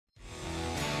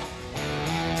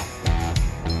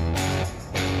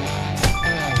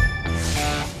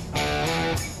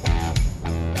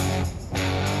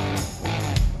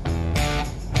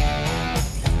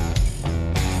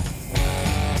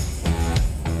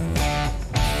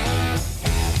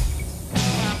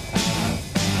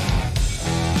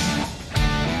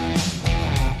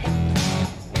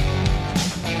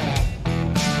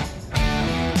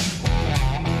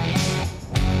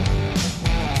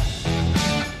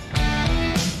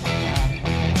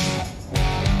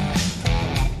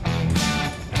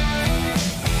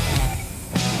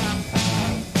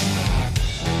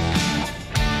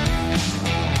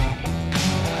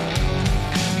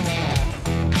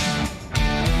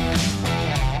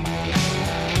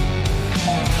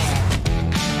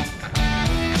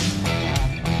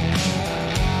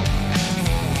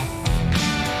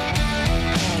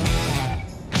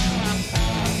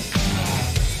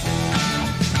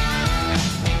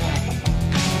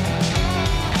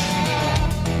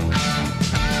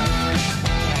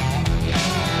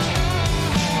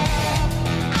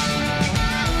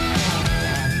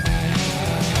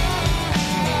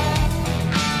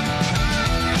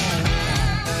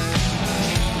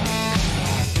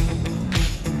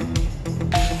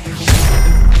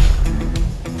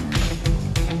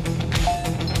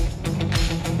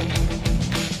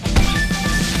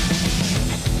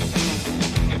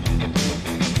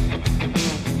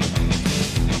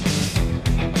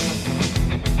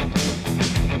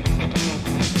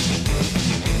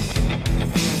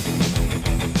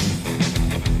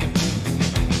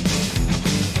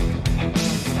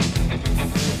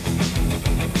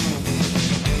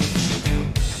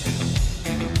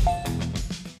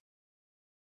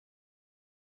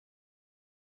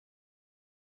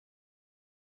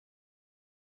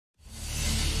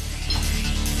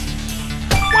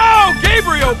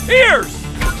Gabriel Peirce!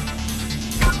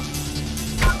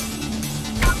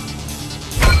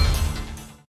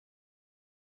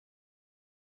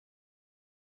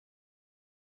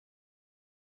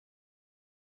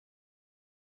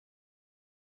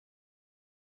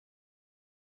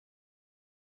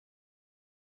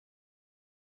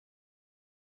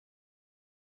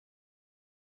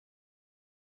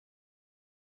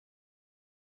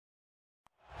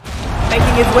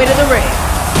 Making his way to the ring,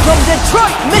 from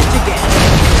Detroit, Michigan,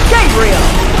 Gabriel,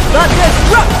 the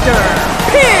Disruptor,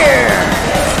 Peirce!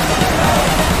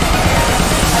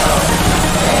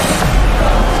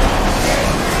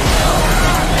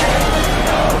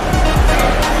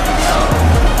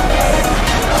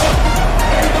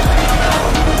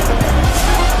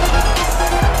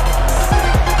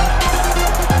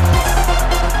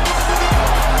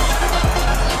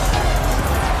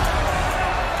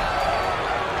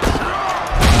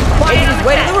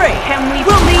 Way to the ring. Can we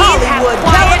from please Hollywood, have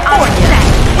quiet California,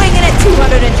 weighing in at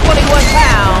 221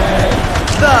 pounds,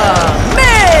 The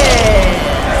Miz!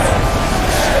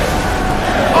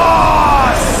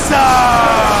 Awesome!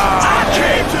 I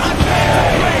came to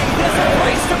play. There's a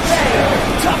price to pay.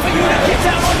 Tough for you to get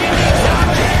down on your knees. I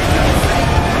came to play.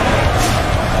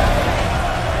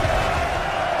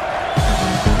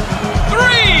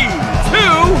 3,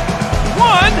 2,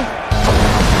 1.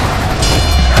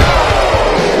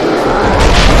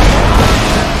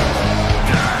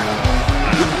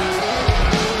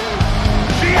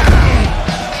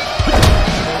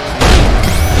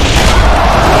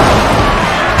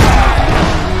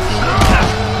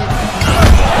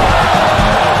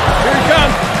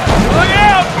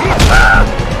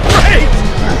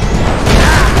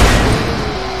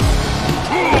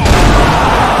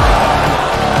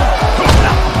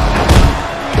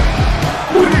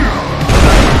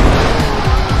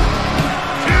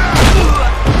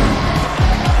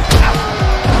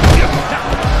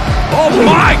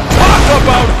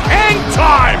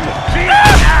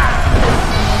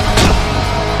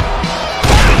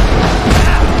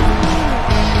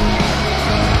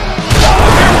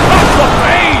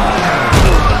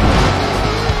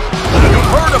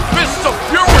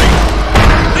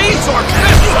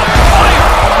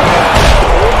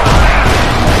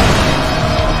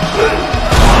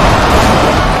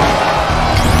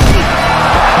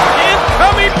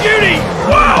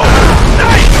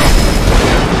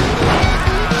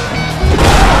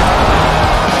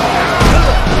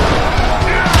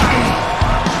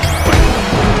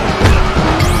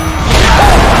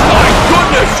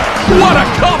 What a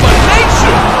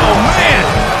combination! Oh, man!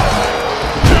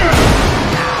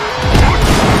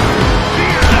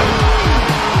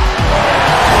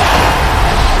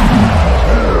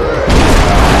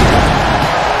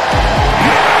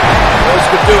 This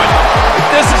could do it. If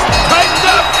this is tightened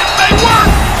up, it may work!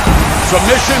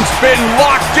 Submission's been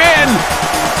locked in!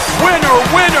 Winner,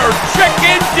 winner,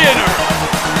 chicken dinner!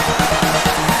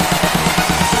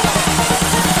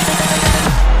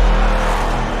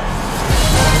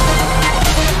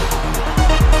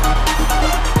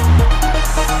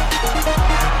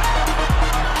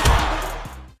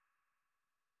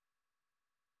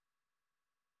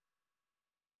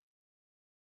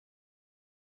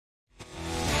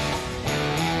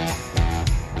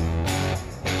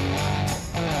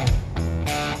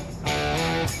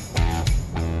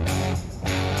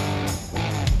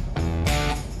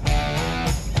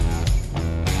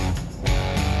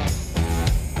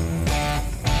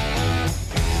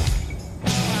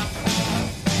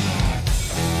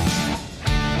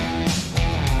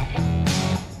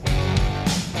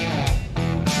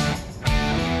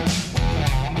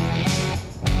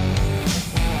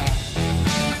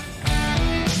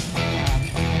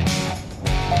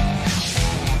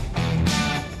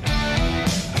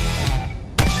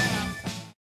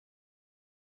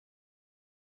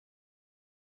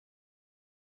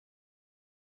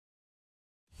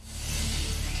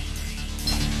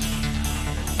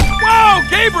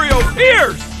 Gabriel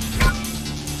Peirce!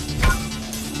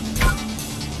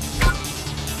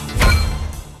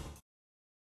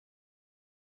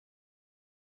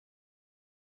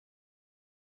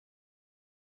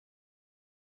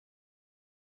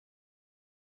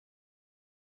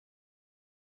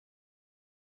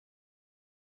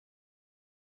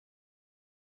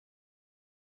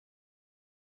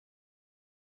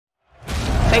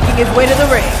 Making his way to the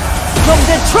ring, from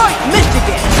Detroit,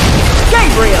 Michigan,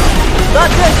 Gabriel, the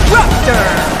Disruptor,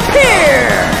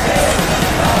 Peirce!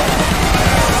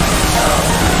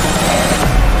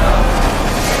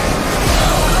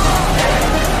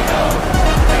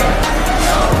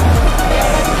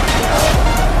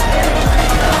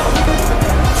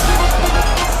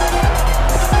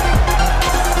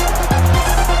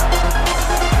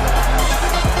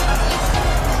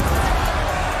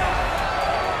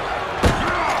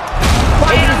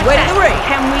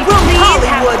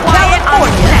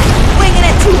 California, weighing in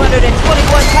at 221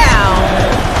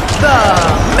 pounds, The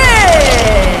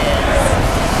Miz!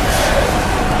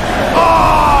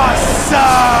 Awesome!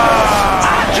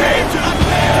 I came to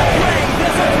play,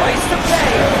 there's a price to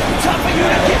pay. Time for you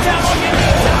to get down on your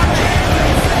knees.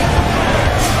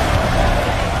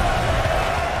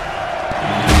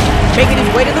 Making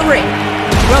his way to the ring,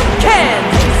 from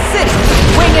Kansas City,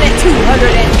 weighing in at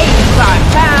 285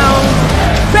 pounds,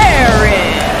 Baron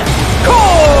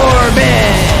Corbin!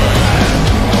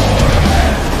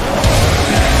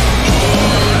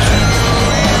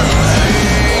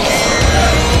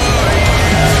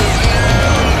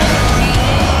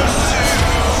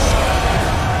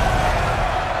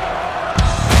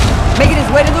 Making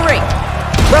his way to the ring,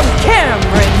 from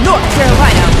Cameron, North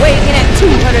Carolina, weighing in at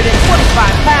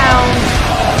 225 pounds,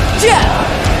 Jeff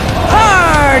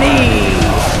Hardy!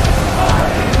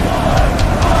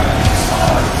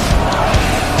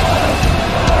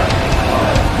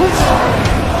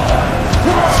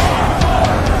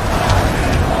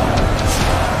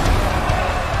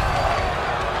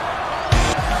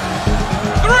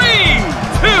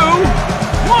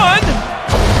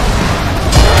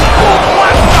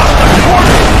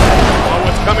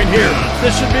 Coming here.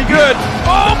 This should be good.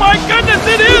 Oh my goodness,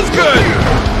 it is good!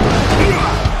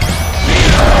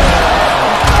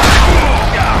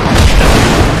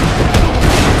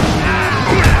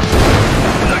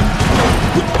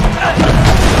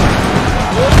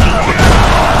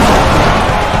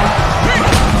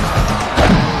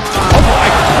 Oh my,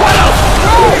 what else?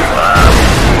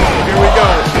 Here we go.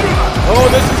 Oh,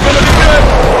 this is gonna be good.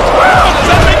 Wow, does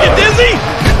that make you dizzy?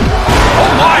 Oh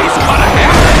my, he's got a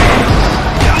hat.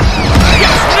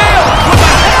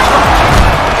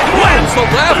 The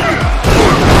left.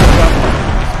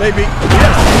 Maybe.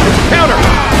 Yes. It's a counter.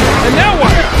 And now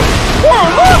what? Whoa,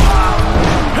 look!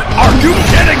 Are you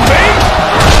kidding me?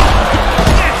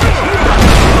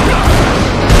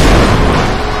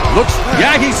 Looks,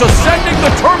 yeah, he's ascending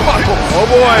the turnbuckle. Oh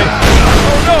boy.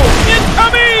 Oh no,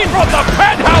 incoming! From the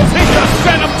penthouse, he just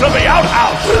sent him to the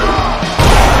outhouse.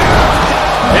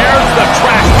 There's the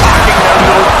trash talking there,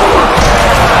 no Corp.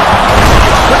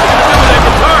 What did you do with that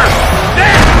guitar?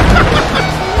 There!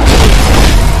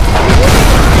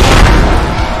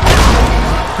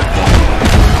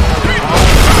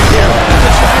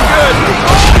 This should be good.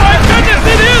 Oh my goodness,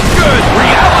 it is good!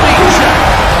 Reality check!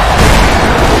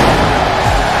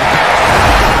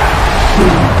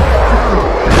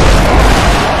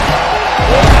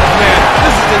 Oh man,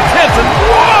 this is intense and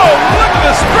whoa! Look at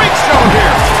the strength show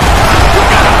here! You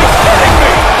gotta be kidding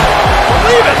me!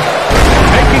 Believe it!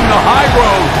 Taking the high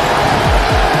road.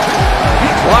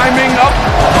 Climbing up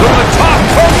to the top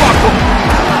turnbuckle.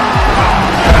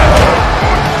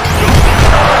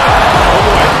 Oh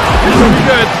boy, this will be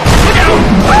good. Look out!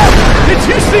 Did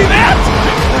you see that?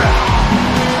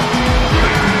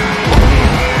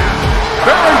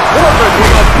 Baron Corbin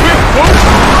with a big boot.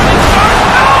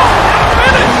 No!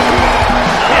 Finish!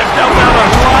 He has dealt out a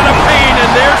lot of pain,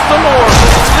 and there's some more.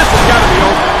 This has got to be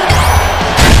over.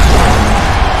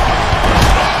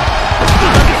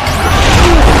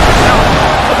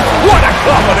 What a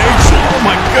combination! Oh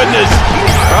my goodness!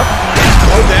 Up,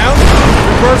 go down,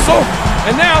 reversal,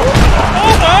 and now,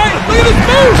 oh my! Look at this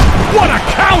move! What a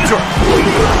counter!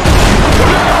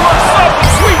 What's up,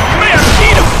 sweet? You may have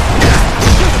beat him!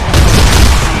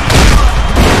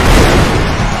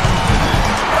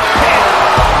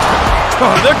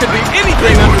 Oh, there could be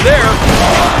anything under there.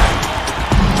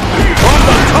 From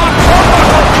the top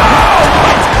turnbuckle!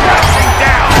 Oh, it's crashing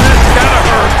down! That's gotta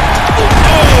hurt! Oh,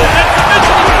 that's the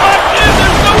mission you locked in!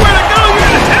 There's nowhere to go! You're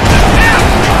gonna have to tap!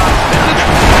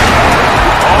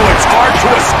 Oh, it's hard to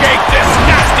escape this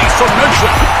nasty submission!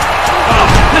 Oh,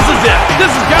 this is it! This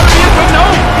has got to be it, but no!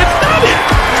 It's not it!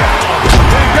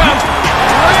 Here it comes!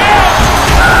 Look out!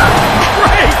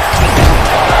 Great!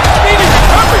 Needing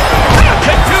recovery!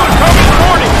 Take two and come in the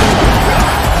morning!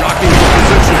 Jockeying for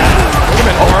position. Wait a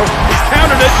minute, Oro. He's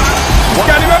countered it! He's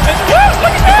got him up and... Woo!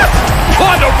 Look at that!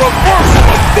 What a reversal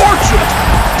of fortune!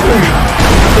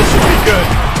 This should be good.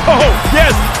 Oh,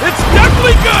 yes, it's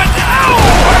definitely good! Ow!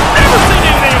 I've never seen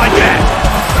anything like that!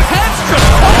 The head's just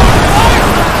on fire!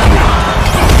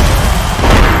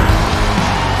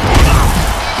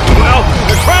 Well,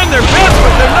 they're trying their best,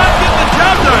 but they're not getting the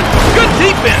job done. Good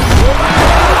defense!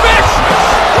 Vicious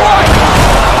strike!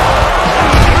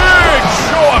 Big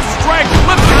show of strength,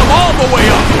 lifting them all the way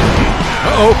up!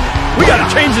 Uh-oh, we got a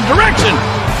change in direction!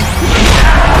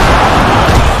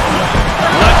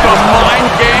 Let the mind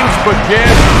games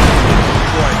begin.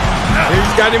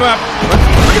 He's got him up.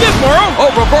 Look at this, Moro.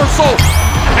 Oh, reversal.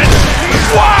 And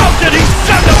wow, did he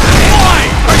send him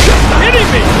flying? Are you kidding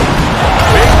me?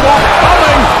 Big one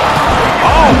coming.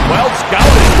 Oh, well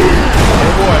scouted. Oh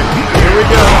boy, here we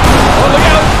go. Oh, look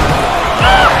out.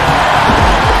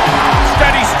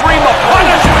 Steady stream of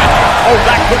punishment. Oh,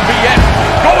 that could be it.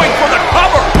 Going for the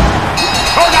cover.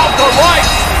 Turn out the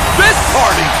lights. This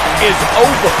party is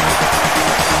over.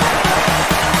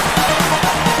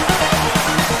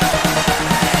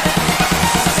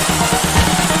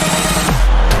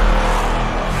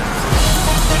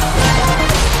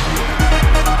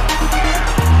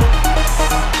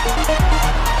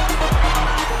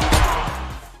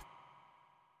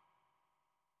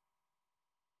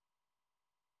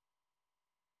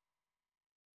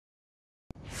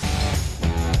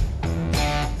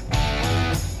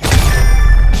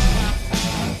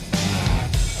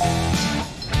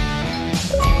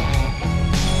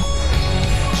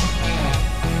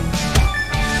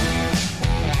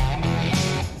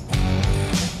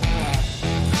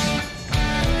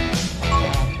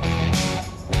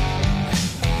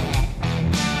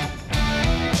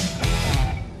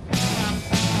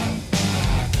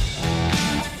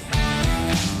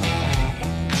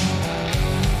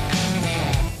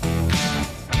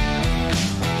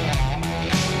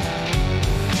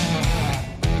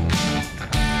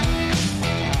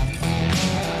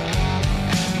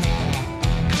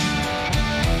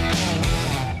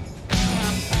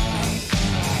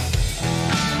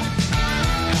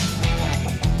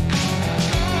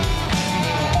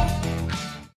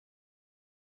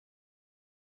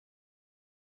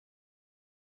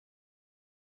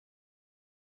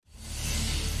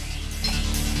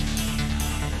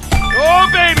 Oh,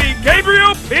 baby,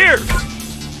 Gabriel Peirce!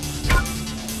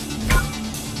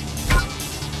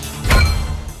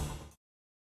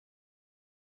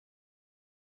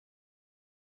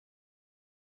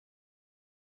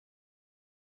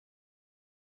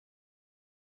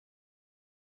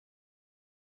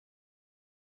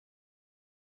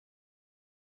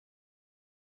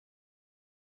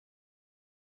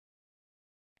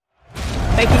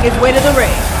 Making his way to the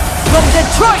ring, from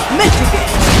Detroit, Michigan,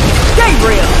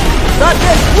 Gabriel, the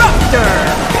Disruptor,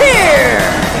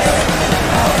 Peirce!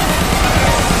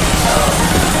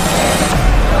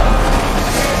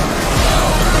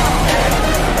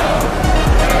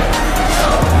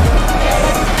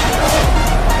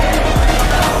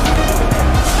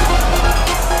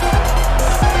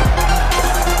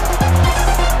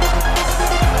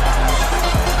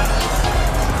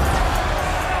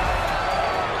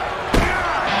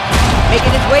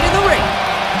 Making his way to the ring,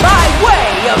 by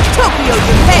way of Tokyo,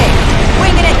 Japan,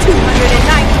 weighing in at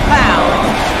 290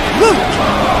 pounds, Luke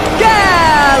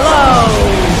Gallows!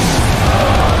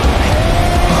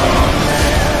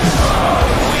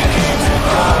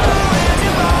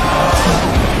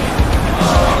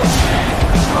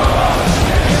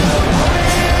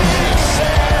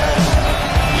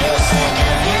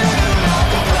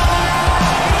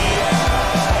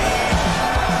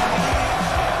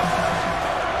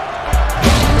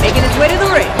 Making his way to the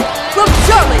ring, from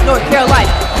Charlotte, North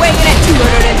Carolina, weighing in at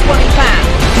 220 pounds,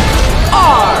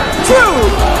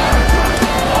 R-Truth!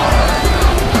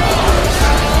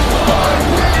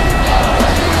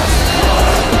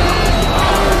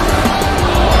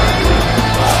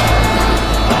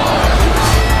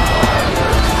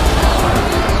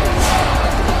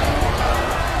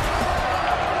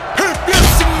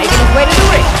 Making his way to the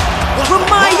ring, from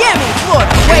Miami,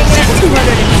 Florida, weighing in at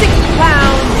 260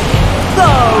 pounds, The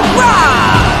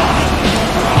Rock!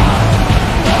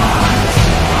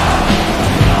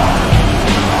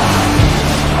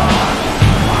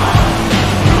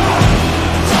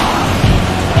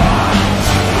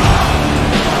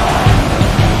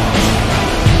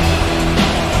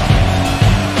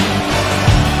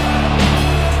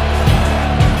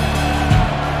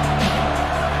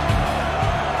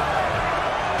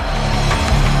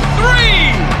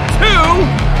 Three, two,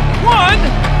 one.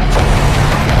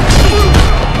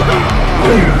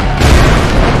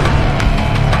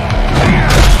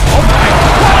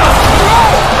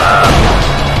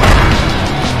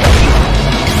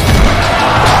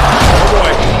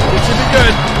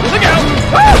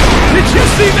 Did you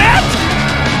see that?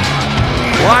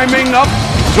 Climbing up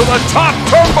to the top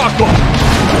turnbuckle.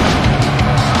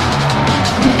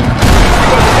 See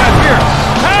what we got here.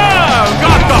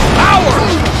 Got the power.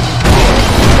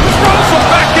 Throws him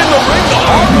back in the ring the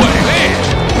hard way, man.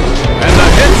 And the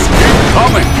hits keep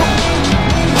coming.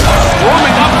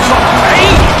 Strumming up some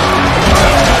pain.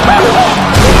 Oh,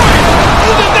 boy,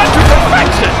 he did that to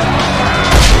perfection.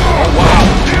 Oh, wow.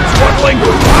 Struggling.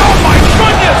 Oh, my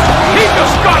goodness. He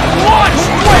just got launched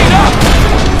straight up.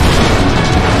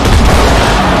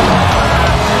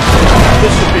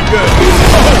 This should be good.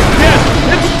 Oh, yes.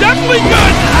 It's definitely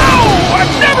good. Ow!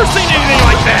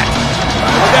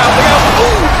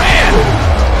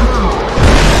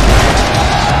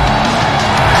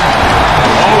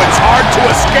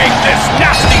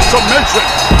 submission.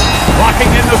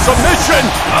 Locking in the submission.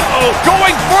 Uh-oh.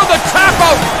 Going for the tap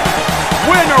out.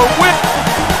 Winner, win.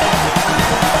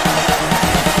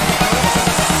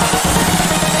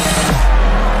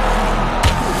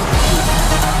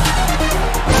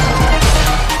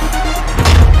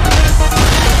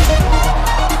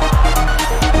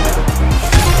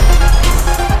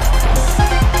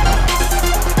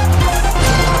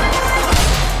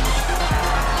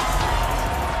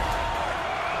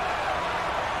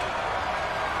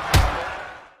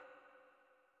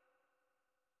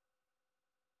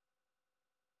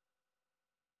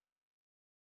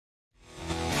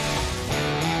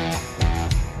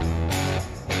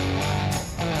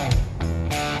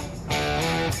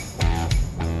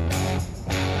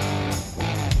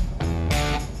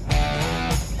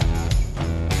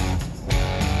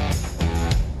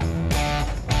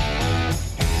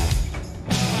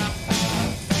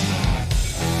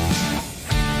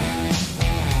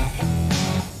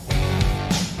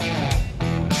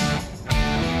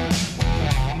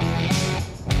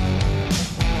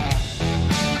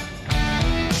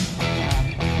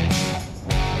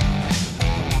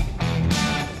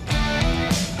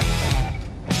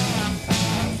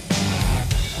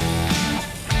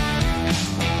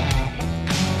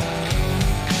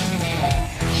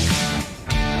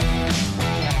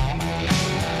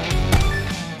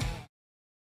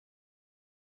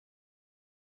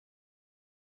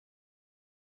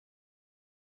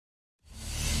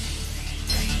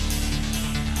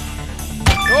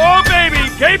 Oh, baby,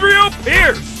 Gabriel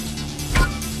Peirce!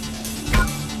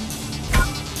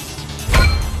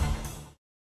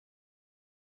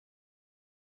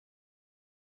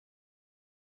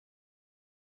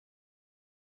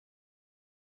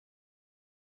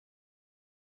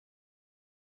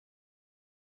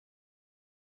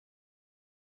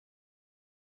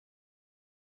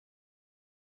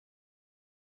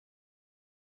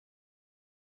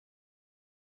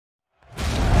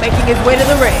 Making his way to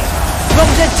the ring, from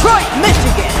Detroit,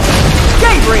 Michigan,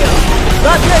 Gabriel,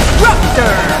 the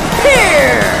Disruptor,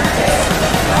 Peirce!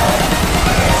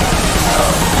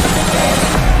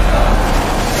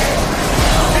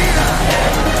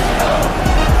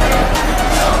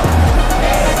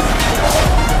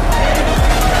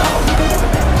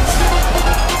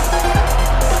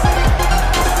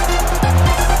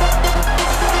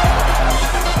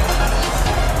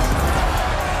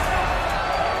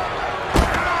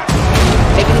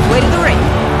 Making his way to the ring,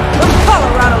 from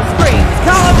Colorado Springs,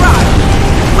 Colorado,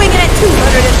 weighing in at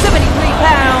 273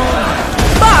 pounds,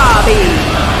 Bobby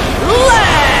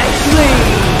Lashley!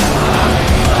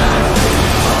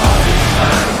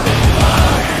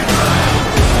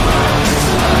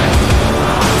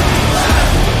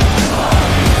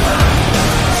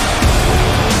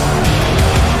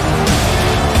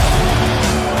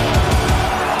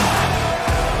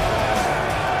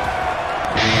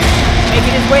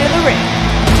 Making his way to the ring,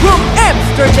 from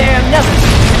Amsterdam, Netherlands,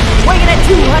 weighing in at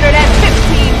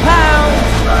 215 pounds,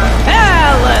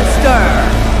 Alistair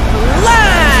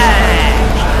Black!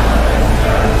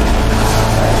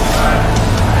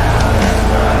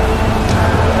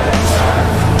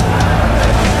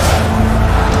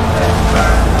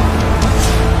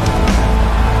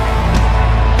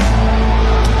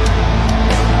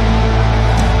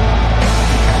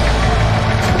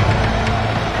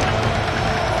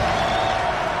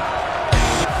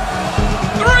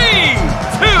 Three,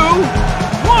 two,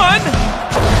 one.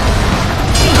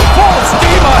 Full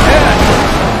steam ahead.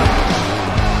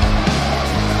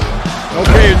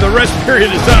 Okay, the rest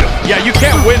period is up. Yeah, you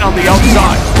can't win on the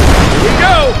outside. Here we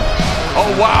go.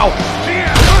 Oh, wow.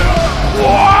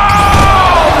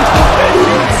 Wow! Did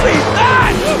you see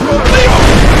that?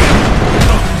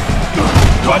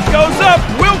 What goes up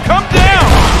will come down.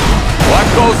 What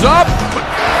goes up?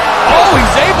 Oh,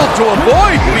 he's able to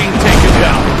avoid being taken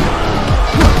down.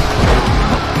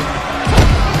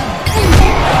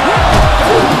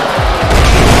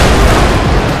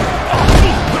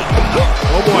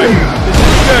 Oh boy, this is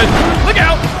good. Look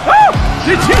out! Oh,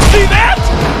 did you see that?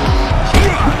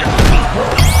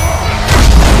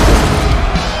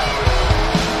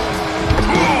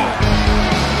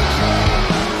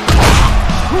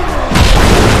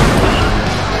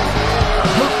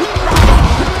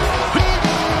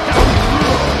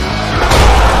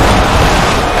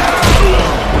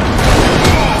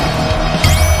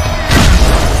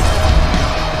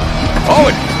 Oh,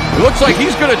 it looks like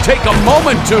he's going to take a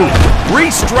moment to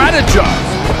re-strategize.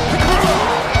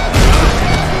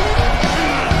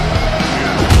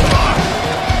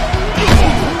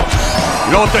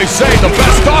 You know what they say, the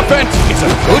best offense is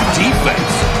a good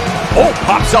defense. Oh,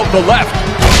 pops out the left.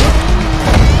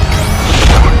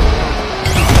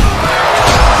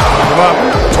 up.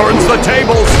 Turns the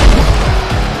tables.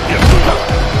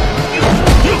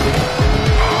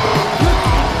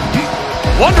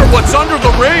 Wonder what's under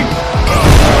the ring.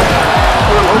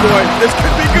 Oh boy, this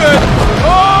could be good.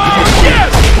 Oh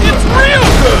yes, it's real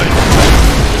good.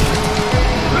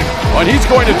 And he's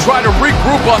going to try to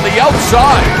regroup on the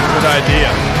outside. Good idea.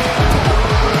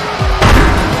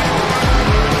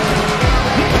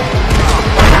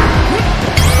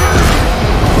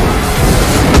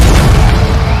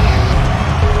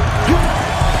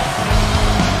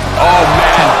 Oh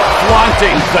man,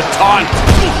 flaunting the taunt.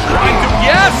 Trying to,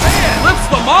 yes, lifts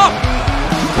them up.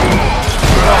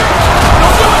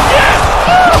 Don't do it, yes.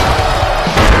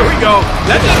 Here we go.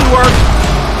 That didn't work.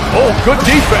 Oh, good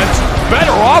defense.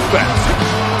 Better offense.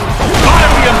 Gotta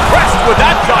be impressed with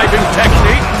that diving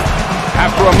technique.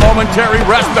 After a momentary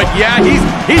respite, yeah, he's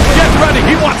getting ready.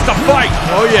 He wants to fight.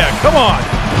 Oh yeah, come on.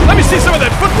 Let me see some of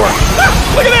that footwork. Ah,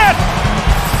 look at that.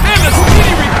 And the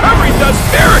speedy recovery does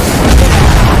miracles.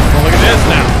 Well, look at this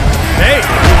now. Hey,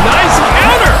 nice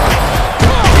counter.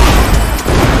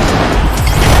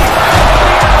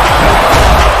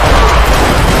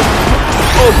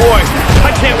 Oh boy,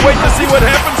 I can't wait to see what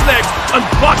happens next.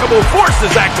 Unblockable force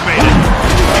is activated.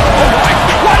 Oh my,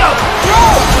 what a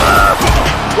throw!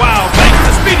 Wow, thanks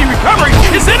to speedy recovery,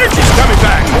 his energy's coming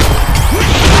back.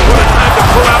 What a time to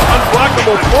pull out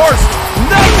unblockable force.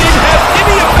 Nothing has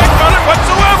any effect on it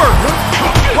whatsoever.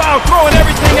 Wow, throwing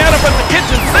everything at him at the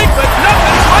kitchen sink, but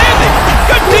nothing's landing.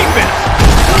 Good defense.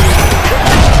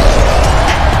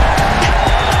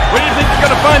 What do you think you're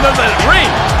going to find under that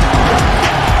ring?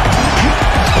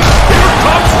 Here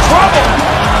comes trouble.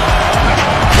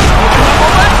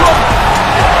 Momentum.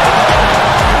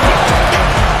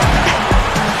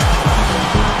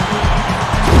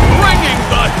 Bringing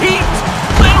the heat,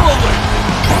 literally.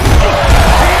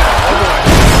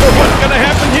 Oh, what's going to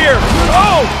happen here?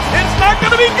 Oh, it's not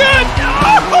going to be good.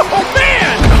 Oh,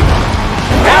 man.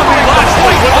 Heavy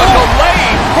Lashley with a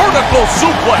delayed vertical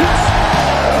suplex.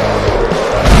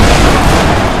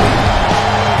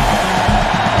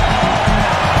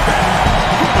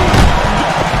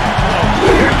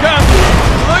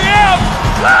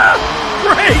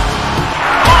 Great!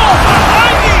 Oh,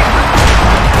 behind him!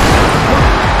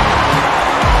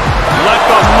 Let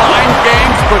the mind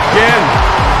games begin.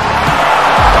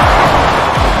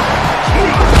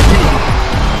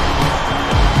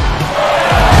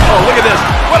 Oh, look at this.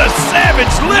 What a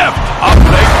savage lift! Up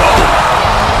they go.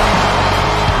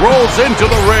 Rolls into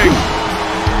the ring.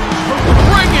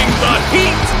 Bringing the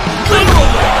heat,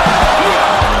 literally.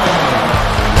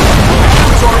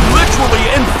 Hands are literally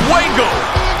in fuego.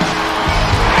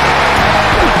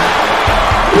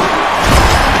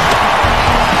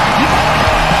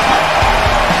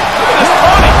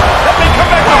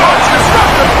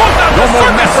 No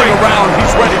more messing around.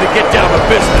 He's ready to get down to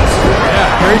business. Yeah,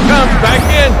 here he comes. Back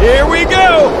in. Here we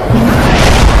go.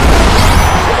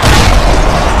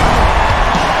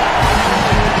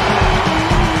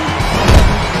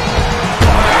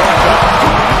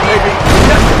 Maybe.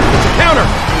 It's a counter.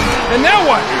 And now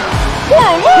what?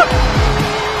 Whoa, look!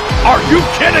 Are you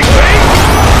kidding me?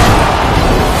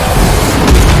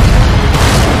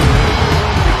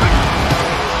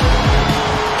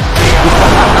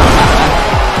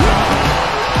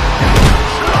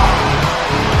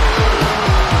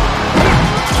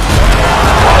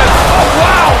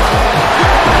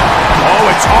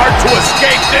 It's hard to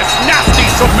escape this nasty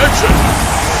submission.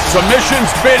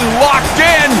 Submission's been locked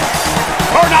in.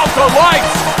 Turn out the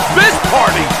lights. This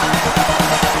party.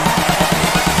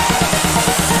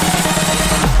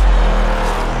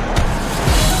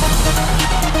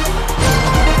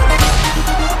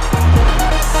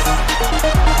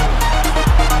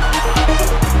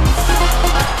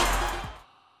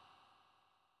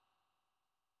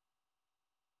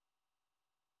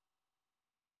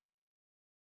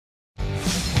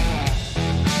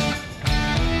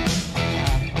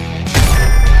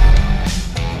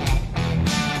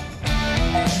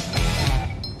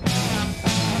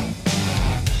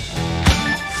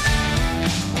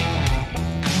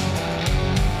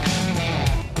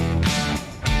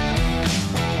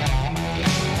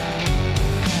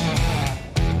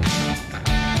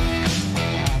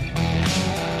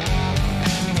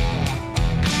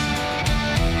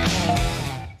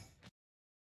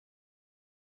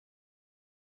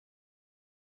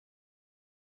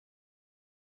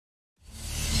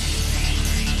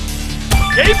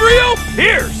 Gabriel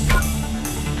Peirce!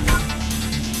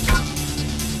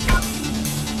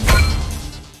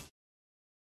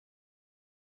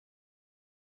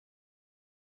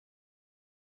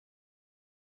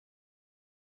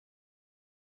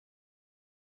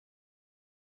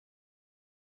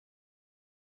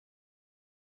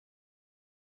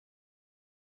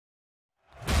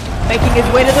 Making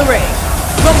his way to the ring,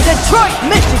 from Detroit,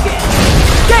 Michigan,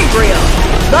 Gabriel,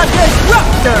 the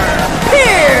Disruptor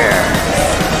Peirce!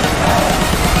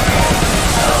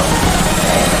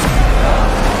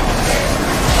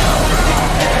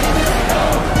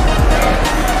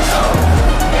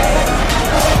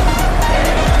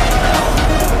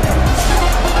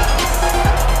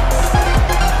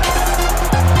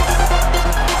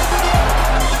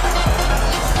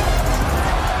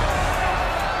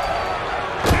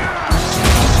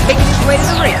 Way to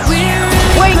the ring,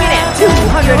 weighing in at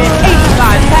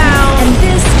 285 pounds, And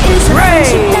this is a Ray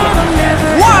friendship that'll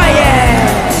never Wyatt!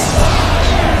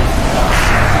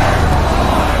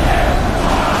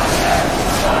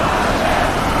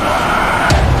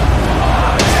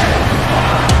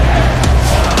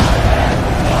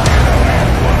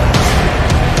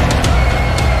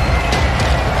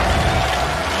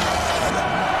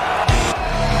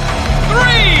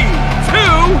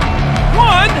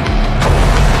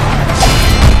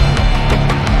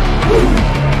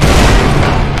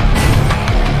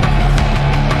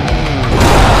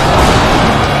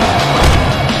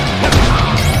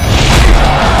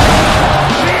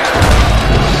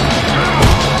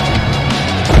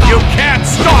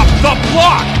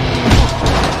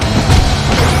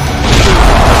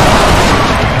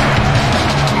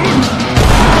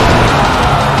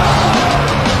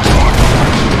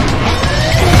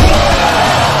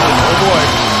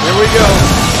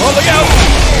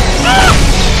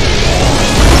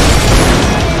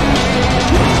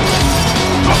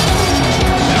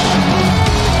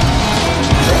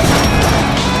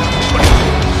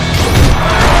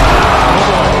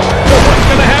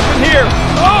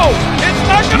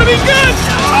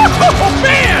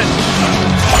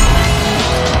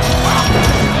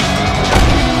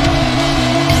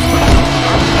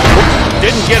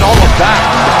 Didn't get all of that.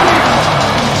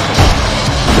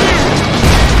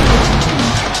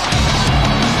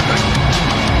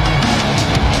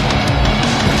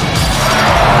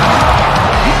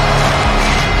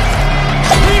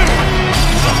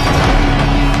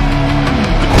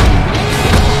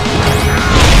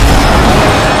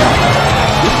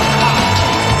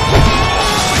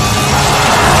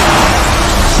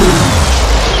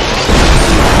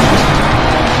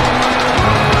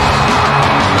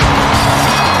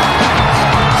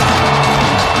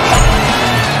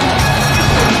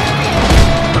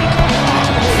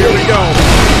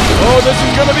 This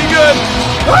is gonna be good.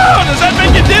 Oh, does that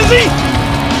make you dizzy?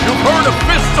 You've heard of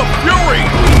fists of fury.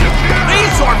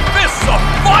 These are fists of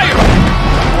fire.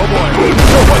 Oh boy,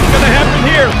 so what's gonna happen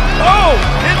here? Oh,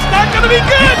 it's not gonna be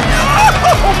good.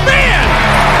 Oh man!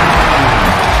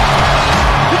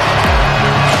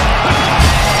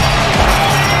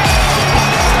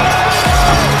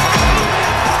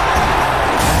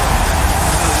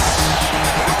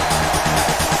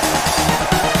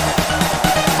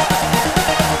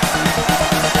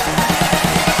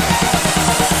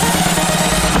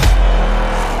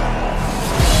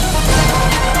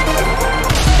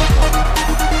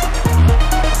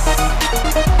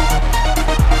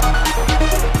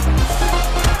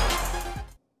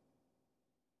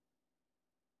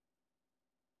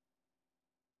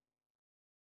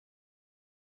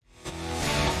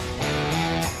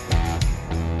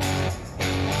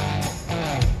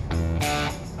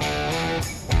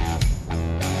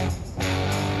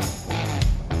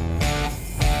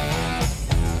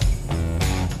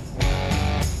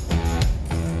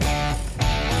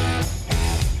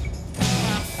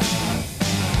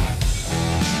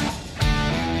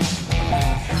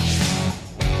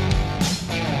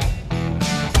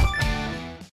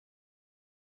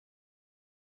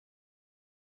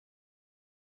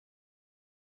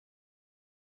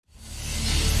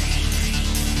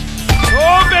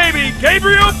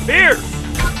 Gabriel Peirce!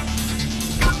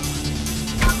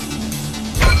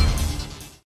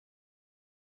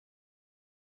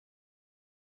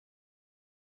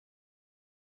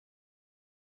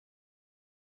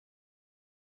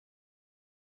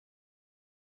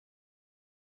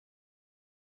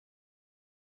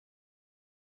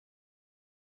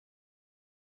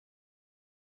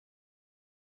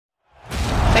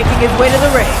 Making his way to the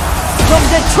ring, from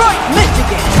Detroit,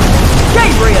 Michigan,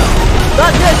 Gabriel, the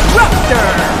Disruptor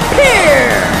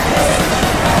Peirce!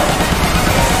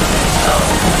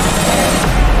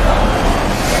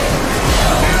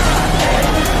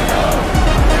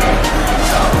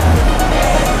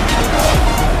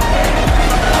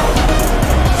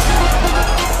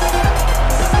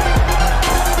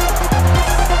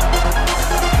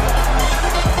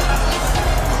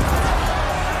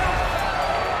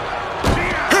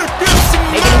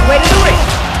 Way to the ring,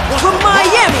 from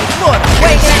Miami, Florida,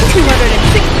 weighing in at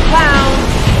 260 pounds,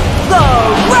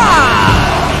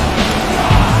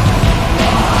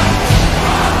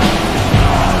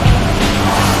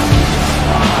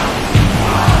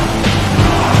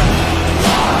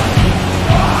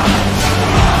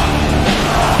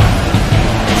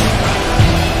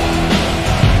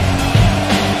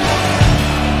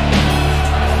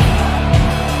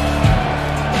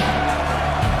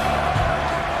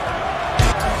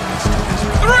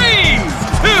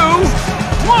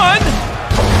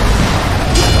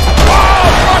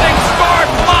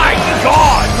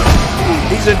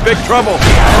 trouble. And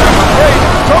I'm afraid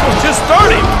trouble's just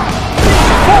starting.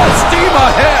 Full steam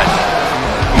ahead.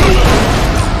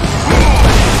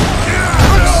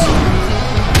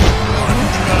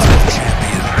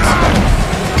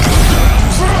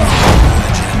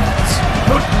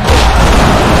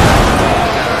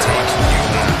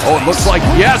 Oh, it looks like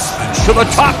yes to the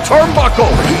top turnbuckle.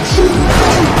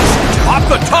 Off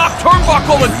the top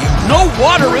turnbuckle and no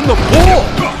water in the pool.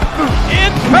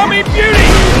 Incoming beauty.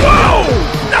 Whoa!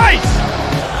 Nice!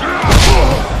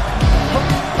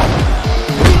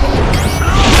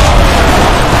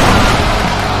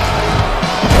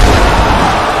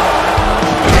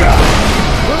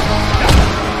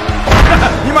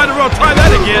 You might as well try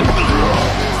that again.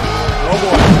 Oh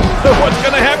boy. What's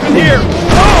gonna happen here?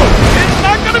 Oh! It's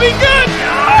not gonna be good!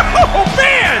 Oh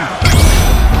man!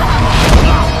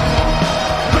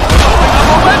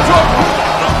 Momentum!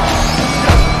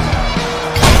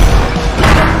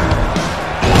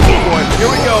 Oh boy, here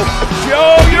we go. Show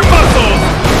your muscles!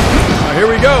 Here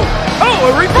we go. Oh,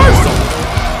 a reversal!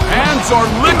 Hands are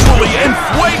literally en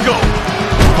fuego.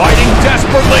 Fighting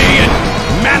desperately and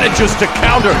manages to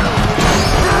counter.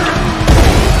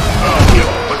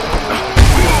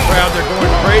 Crowd, they're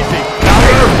going crazy.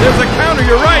 Counter! There's a counter,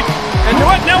 you're right. And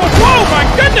what now? Whoa, my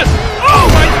goodness!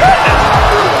 Oh my goodness!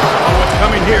 Oh, what's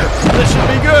coming here? This should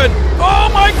be good.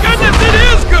 Oh my goodness, it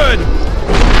is good!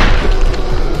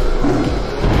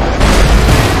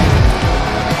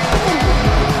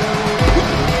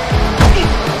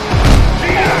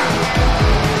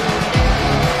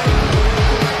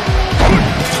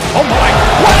 Oh my!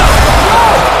 What a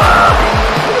throw!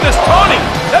 Look at this taunting!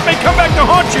 That may come back to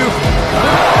haunt you!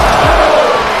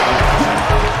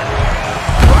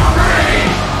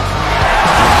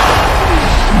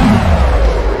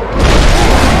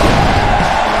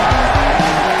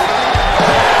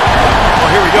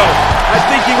 I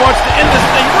think he wants to end this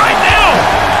thing right now!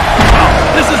 Oh,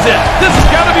 this is it! This has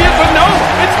got to be it, but no,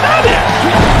 it's not it!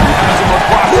 As a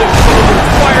boxing shoulders,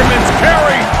 fireman's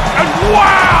carry, and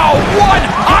wow! What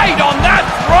height on that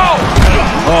throw!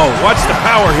 Oh, what's the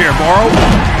power here, Morrow?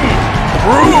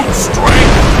 Brute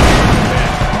strength!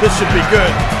 This should be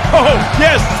good. Oh,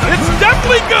 yes, it's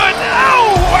definitely good!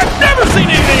 Oh, I've never seen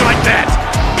anything like that!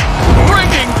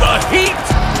 Bringing the heat,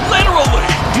 literally!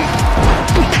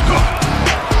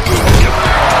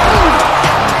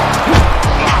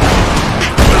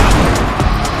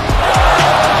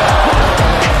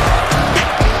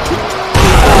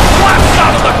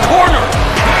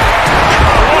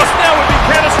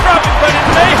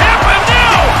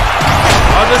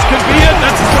 This could be it.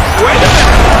 That's wait a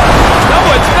minute. No,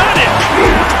 it's not it.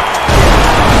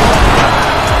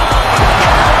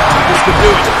 This could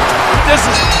do it. This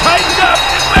is tightened up.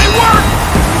 It may work.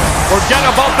 Forget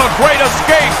about the great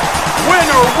escape.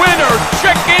 Winner, winner,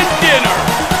 chicken dinner.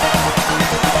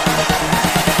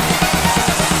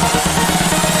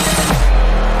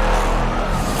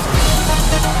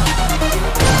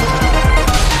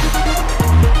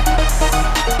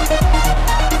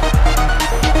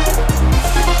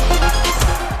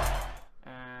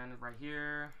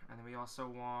 Also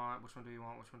want, which one do we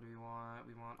want?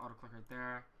 We want auto click right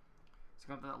there. Let's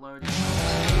go up to that load.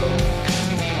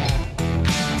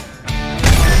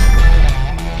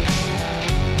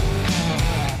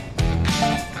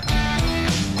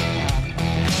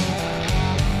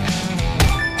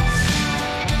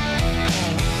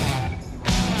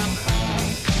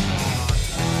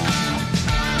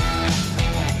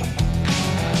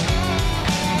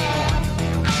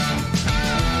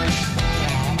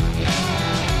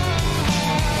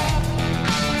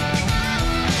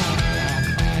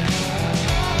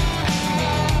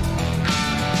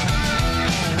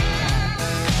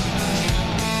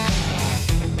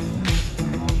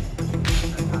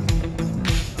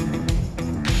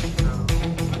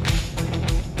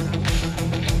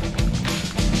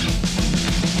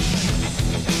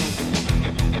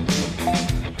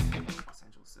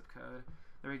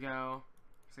 There we go.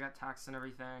 So I got tax and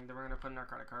everything. Then we're gonna put in our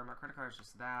credit card. My credit card is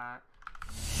just that.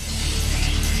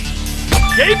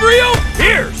 Gabriel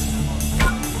Peirce!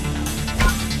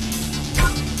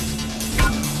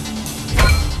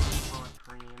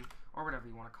 Cream, or whatever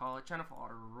you want to call it. Channel for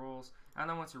auto rules. And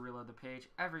then once you reload the page,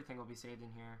 everything will be saved in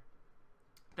here.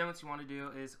 Then what you want to do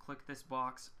is click this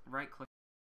box, right click.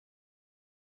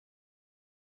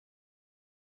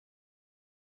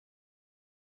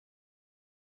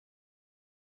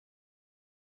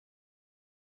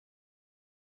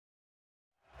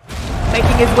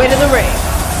 Making his way to the ring,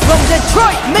 from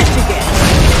Detroit, Michigan,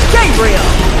 Gabriel,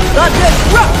 the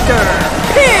Disruptor,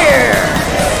 Peirce!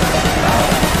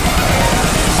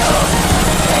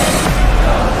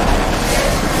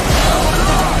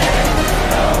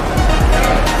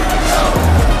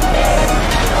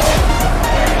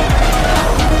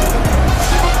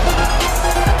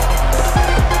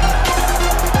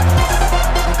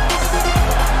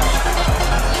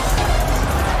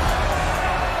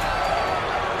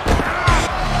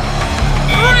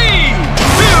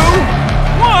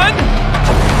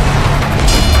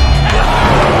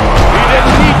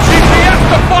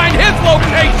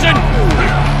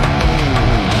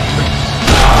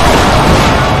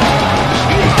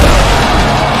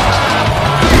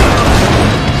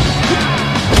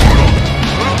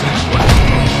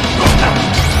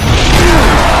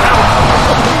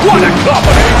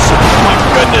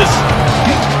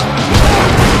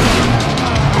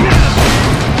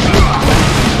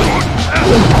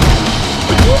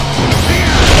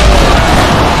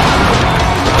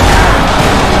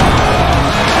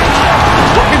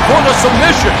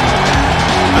 submission.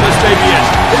 Now, this may be it.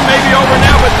 It may be over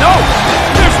now, but no,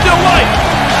 there's still life.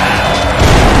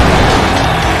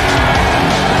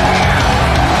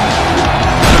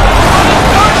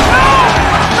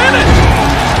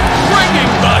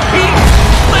 Bringing the heat,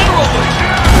 literally.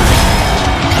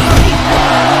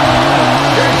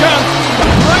 Here it comes.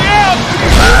 Look out!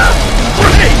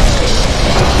 Great!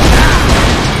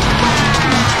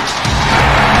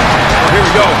 Well, here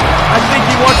we go. I think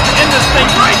he wants to end this thing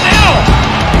right now.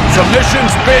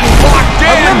 Submission's been locked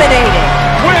in. Eliminated.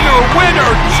 Winner,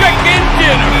 winner, chicken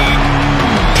dinner.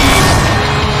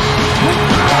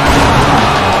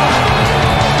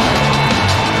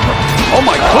 Oh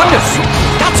my goodness!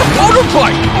 That's a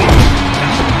motorbike!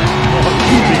 Oh, this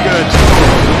will be good.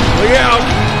 Look out!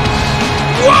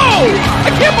 Whoa! I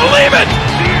can't believe it!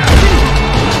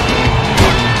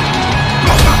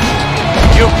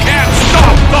 You can't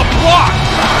stop the block!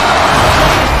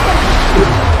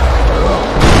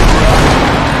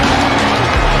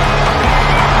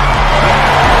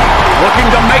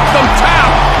 Looking to make them tap!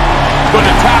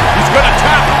 Gonna tap, he's gonna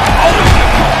tap! Oh!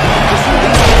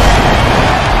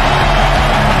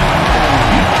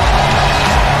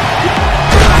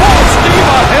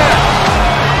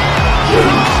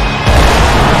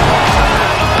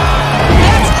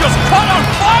 It's just caught on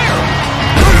fire!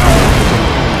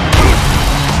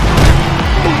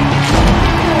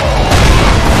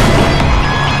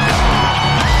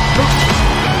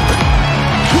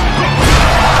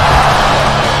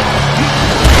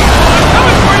 I'm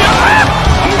coming for you!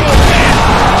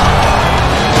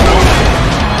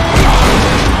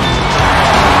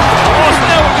 Loss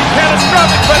now would be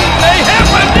catastrophic, but it may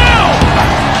happen now!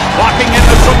 Locking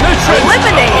into submission.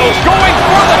 Eliminated. Going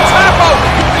for the tap out.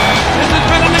 This has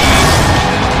been an...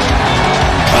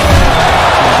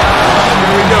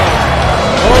 Here we go.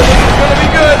 Oh, this is going to be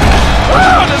good.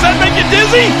 Wow, does that make you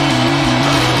dizzy?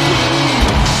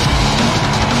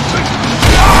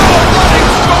 Oh, running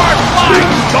star, flying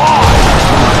dog.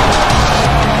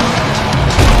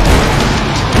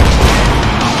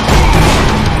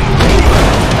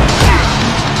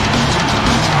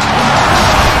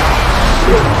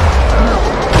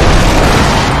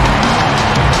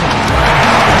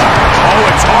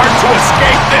 To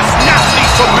escape this nasty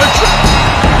submission.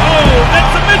 Oh, that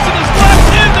submission is locked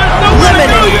in. There's nowhere to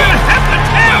go. You have to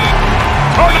tap.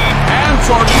 Hands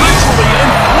are literally in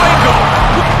fuego.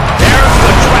 There's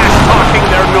the trash talking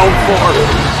they're known for.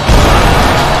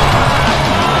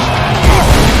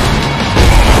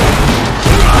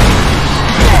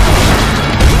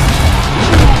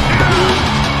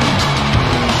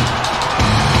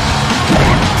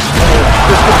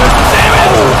 Damn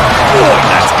it. Boy,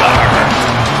 that's gotta hurt.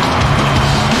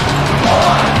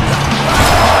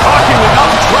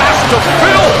 Enough trash to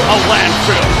fill a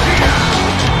landfill.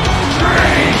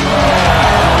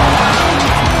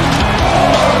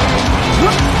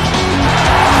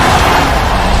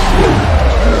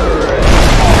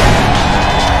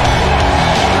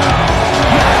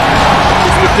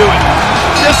 This would do it.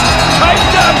 This is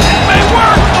tightened up. It may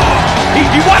work.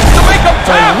 He wants to make a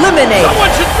tap. Eliminate.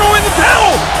 Someone should throw in the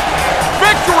towel.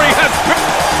 Victory has been...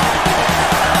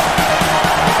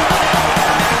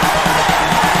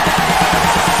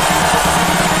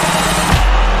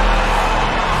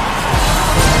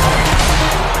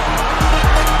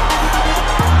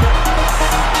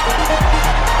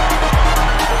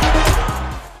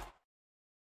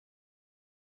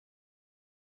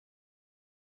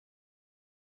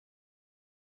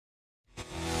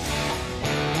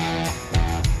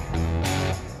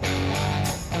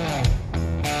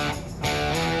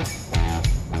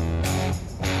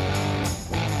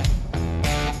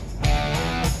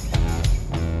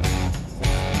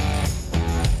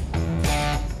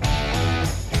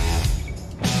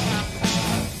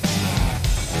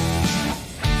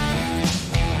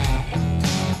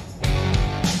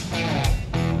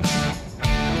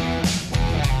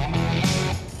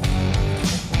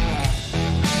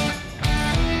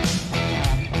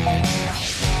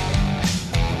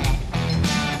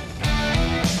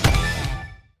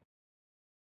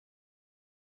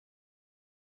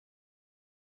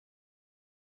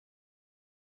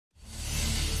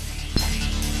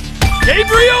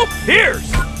 Gabriel Peirce!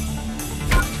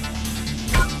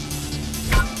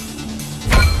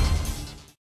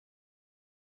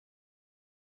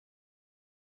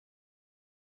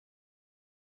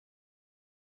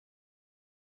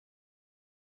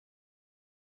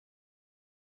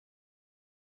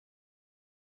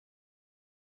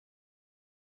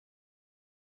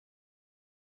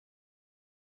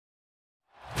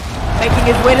 Making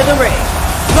his way to the ring,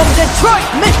 from Detroit,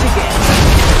 Michigan,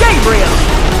 Gabriel,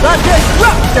 the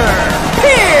Disruptor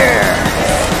Peirce!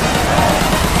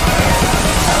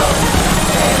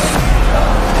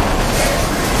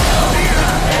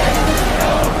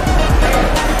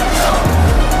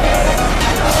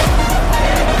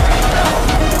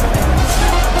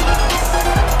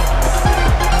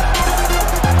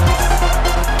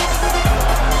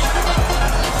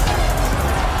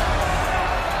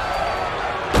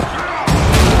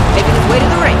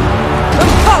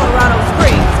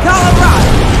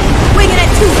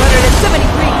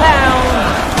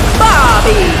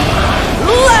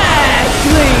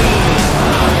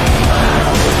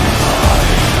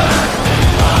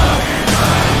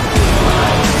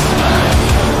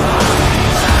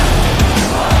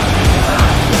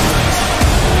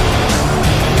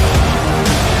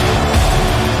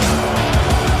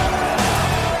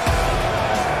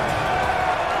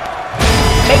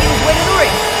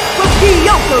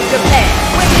 of Japan,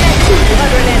 weighing at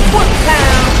 240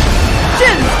 pounds,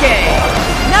 Shinsuke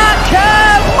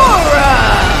Nakamura!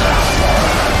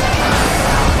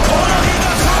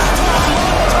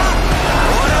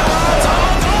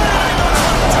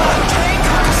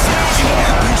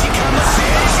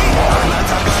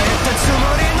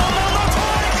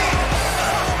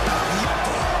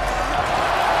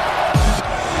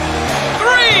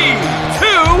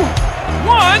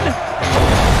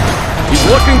 He's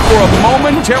looking for a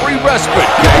momentary respite,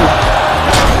 gang.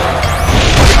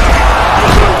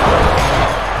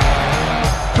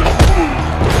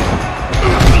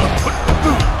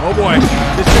 Oh boy,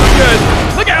 this should be good.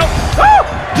 Look out! Oh,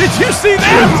 did you see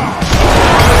that?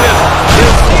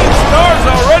 They've seen stars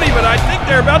already, but I think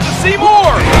they're about to see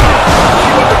more. Let's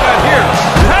see what we got here.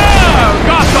 Ah,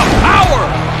 got the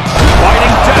power!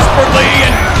 Fighting desperately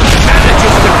and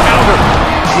manages to counter.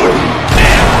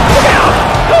 Man, look out!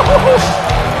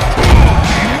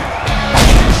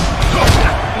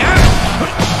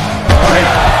 Alright,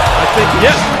 I think,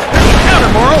 yep, there's a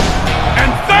counter, Moro.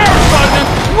 And there's an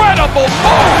incredible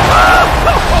move!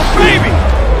 Oh, baby!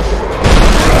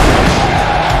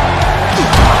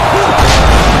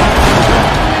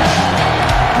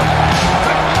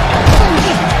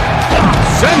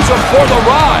 Sends him for the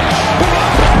ride.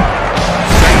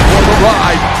 Sent for the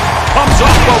ride. Comes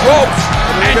off the ropes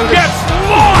and gets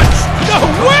launched! No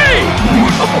way!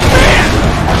 Oh, man!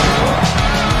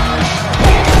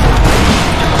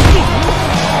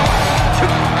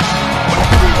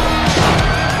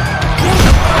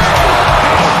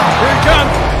 Here it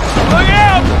comes! Look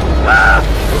out! Ah,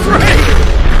 great!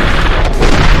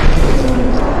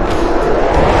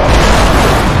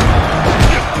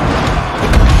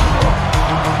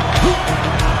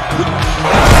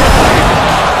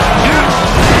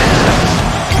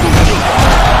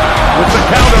 With the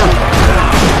counter.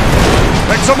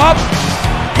 Picks him up.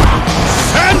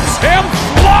 Sends him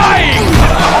flying!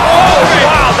 Oh,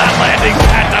 wow, that landing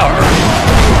had to hurt.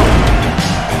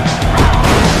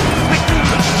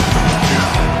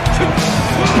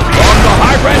 From the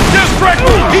high-red district,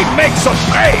 he makes a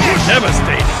pay.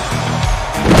 Devastating.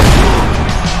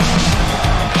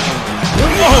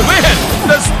 Oh man,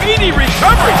 the speedy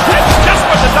recovery. That's just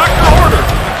what the doctor ordered.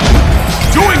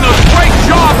 Doing a great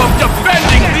job of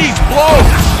defending these blows.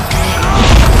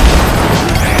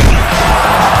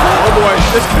 Oh boy,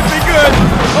 this could be good.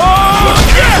 Oh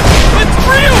yes, it's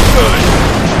real good.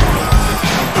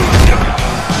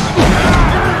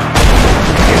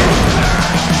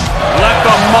 Let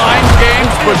the mind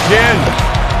games begin.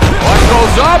 One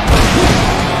goes up.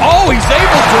 Oh, he's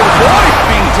able to avoid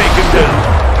being taken down.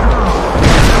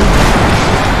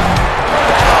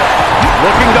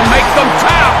 Looking to make them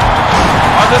tap.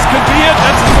 Oh, this could be it.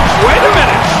 Wait a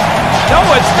minute. No,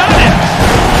 it's not it.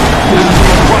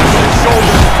 Across his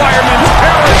shoulders, fireman's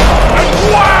carry. And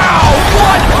wow,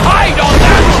 what height on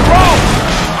that throw.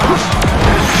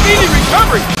 Speedy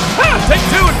recovery. Take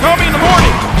two and call me in the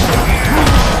morning.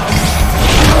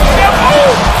 Yeah,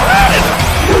 oh, planted him.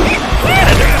 He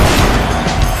planted him.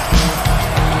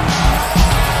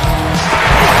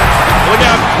 Look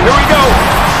out. Here we go.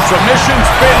 Submission's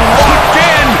been locked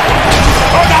in.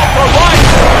 Turn out the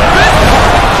lights. This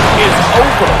is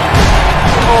over.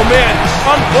 Oh man,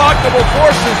 unblockable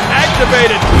forces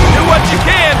activated. Do what you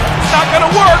can. It's not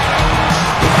gonna work.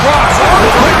 Cross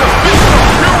arms with a fist of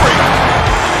fury.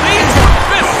 These are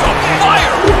fists of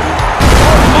fire.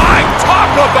 Oh my,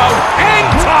 talk about hang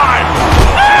time.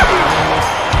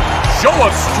 Show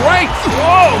of strength.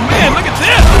 Oh man, look at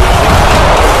this.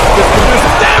 This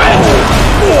damage.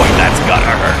 Boy, that's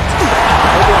gotta hurt.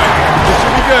 Oh boy, this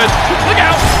should be good. Look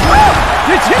out.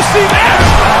 Did you see that?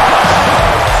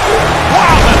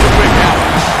 Wow, that's a big help.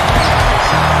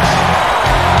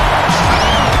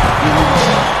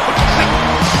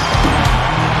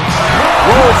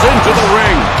 Rolls into the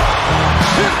ring.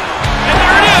 And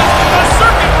there it is, a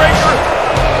circuit breaker.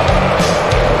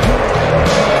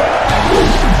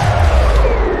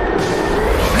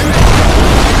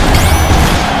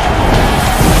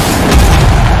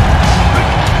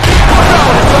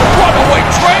 It's a runaway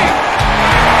train.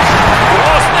 The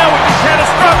loss now would be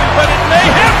catastrophic, but it may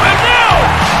happen now.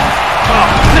 Oh,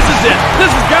 this is it.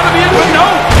 This has got to be it. But no,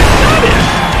 it's not it.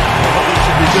 Oh, this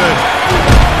should be good.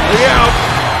 Look out.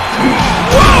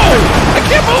 Whoa! I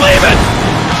can't believe it.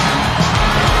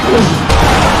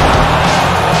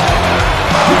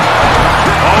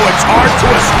 Oh, it's hard to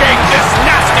escape this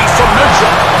nasty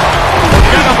submission.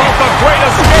 Forget about the great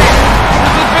escape.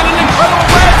 This has been an incredible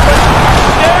match, but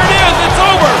there it is. It's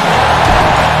over.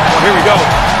 Oh, here we go.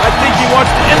 I think he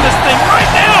wants to end this thing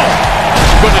right now.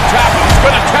 He's gonna tap him. He's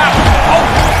gonna tap him. Oh!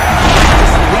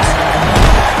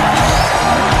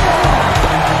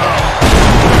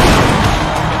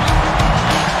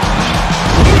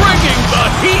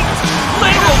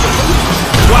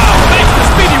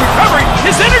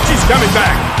 Coming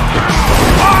back.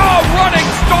 Oh, running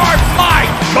start. My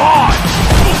God.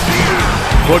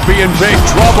 Could be in big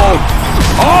trouble.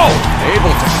 Oh,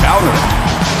 able to counter.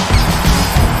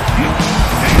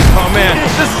 Oh man,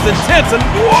 this is intense and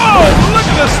whoa! Look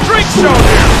at the strength shown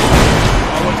here!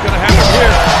 Oh, what's gonna happen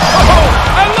here? Oh,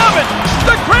 I love it!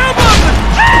 The crowd loves it!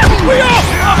 Ah, we all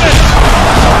love it!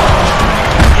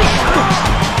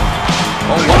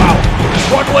 Oh wow,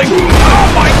 struggling. Oh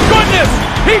my goodness!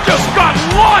 He just got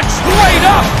launched straight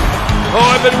up! Oh,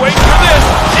 I've been waiting for this!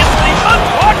 It's the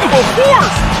unblockable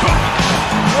force!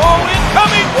 Oh,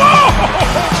 incoming! Whoa,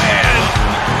 man!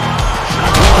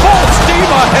 Full steam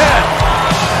ahead!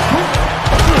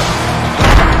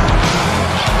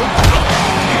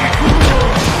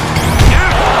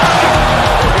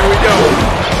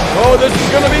 Oh, this is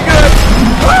gonna be good.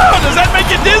 Oh, does that make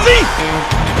you dizzy?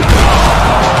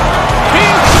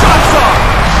 King shots up.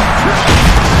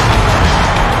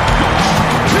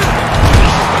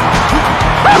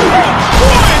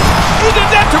 Boy, he did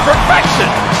that to perfection.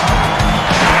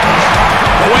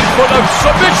 Going for the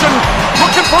submission,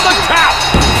 looking for the tap.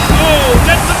 Oh,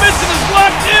 that submission is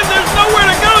locked in. There's nowhere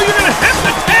to go. You're gonna hit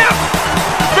the tap.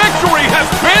 Victory has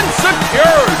been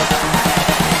secured.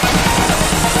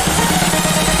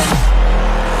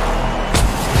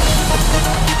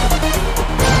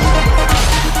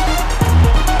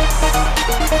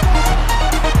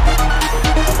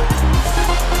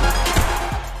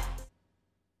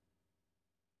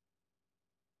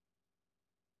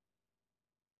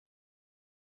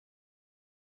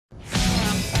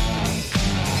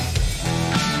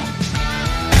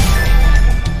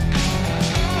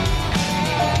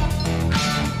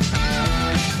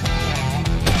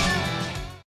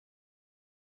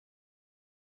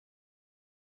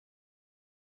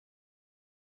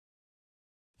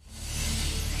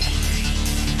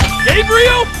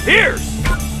 Gabriel Peirce.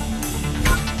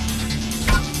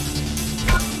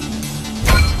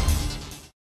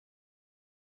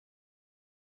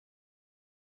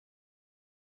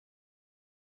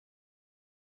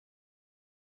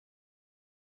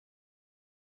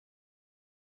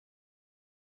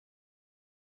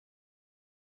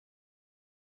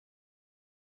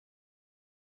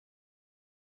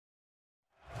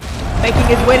 Making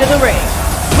his way to the ring,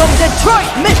 from Detroit,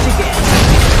 Michigan,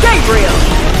 Gabriel,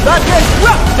 the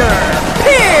Disruptor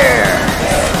Peirce!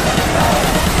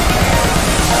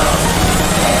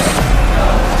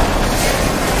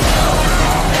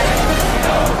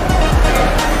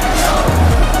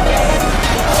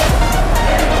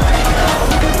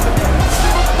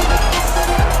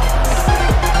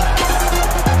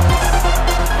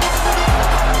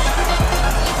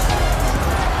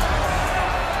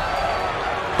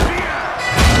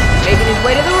 Making his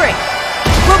way to the ring,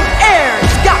 from Ayr,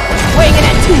 Scotland, weighing in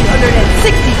at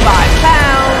 265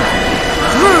 pounds,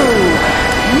 Drew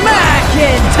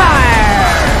McIntyre!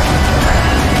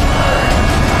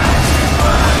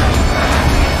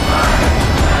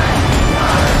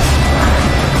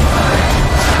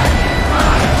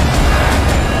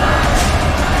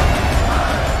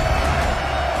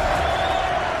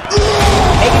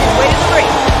 Making his way to the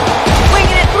ring,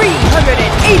 weighing in at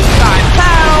 385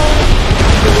 pounds,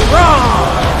 Ronda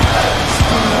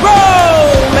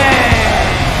Rousey!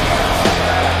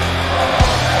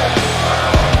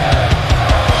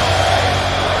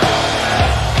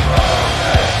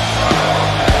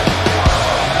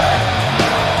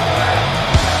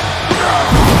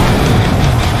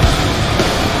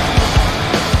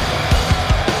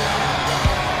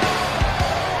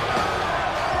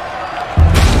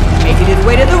 Making his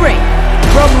way to the ring,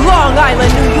 from Long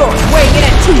Island, New York, weighing in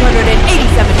at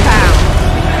 287 pounds,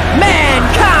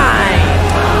 Mankind!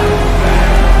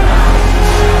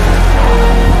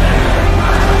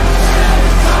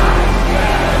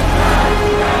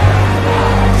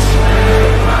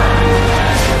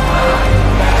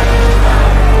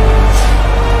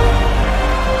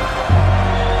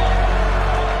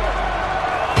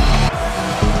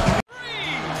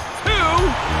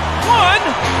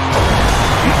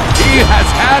 He has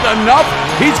had enough.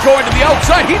 He's going to the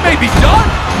outside. He may be done.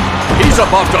 He's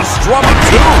about to strum it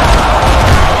too.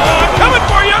 Oh, I'm coming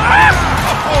for you! Ah!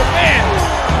 Oh, man!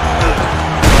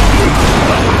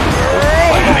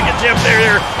 Oh, I'm gonna get you up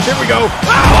there. Here we go.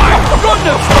 Oh my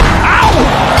goodness! Ow!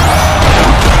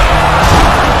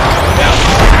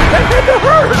 That had to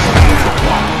hurt!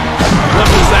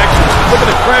 Love this action. Look at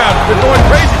the crowd. They're going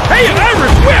crazy. Hey, an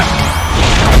Irish whip!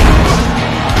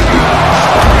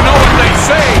 You know what they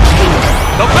say?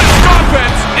 The best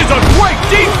offense is a great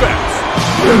defense.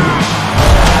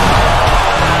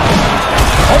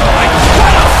 Oh my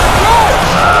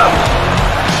God!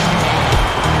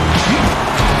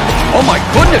 Oh my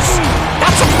goodness! goodness!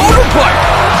 That's a motorbike!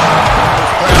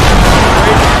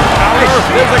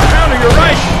 There's a counter, you're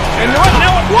right. And you know what?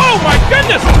 Now, whoa, my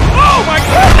goodness! Oh, my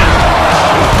goodness!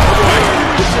 Oh, boy.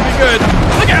 This should be good.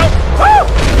 Look out! Oh,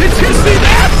 did you see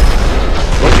that?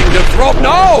 Looking to throw.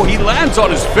 No, he lands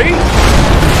on his feet.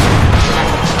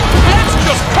 Head's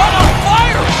just caught on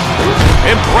fire.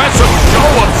 Impressive show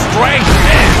of strength.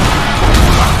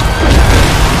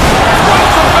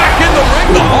 Drops him back in the ring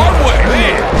the hard way.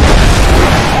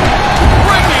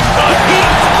 Bringing the heat.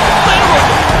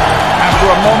 Literally. After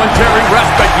a momentary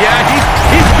respite, yeah,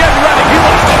 he's getting ready. He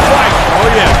wants to fight. Oh,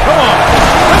 yeah. Come on.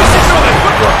 Let me see some of that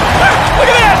footwork.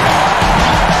 Look at that!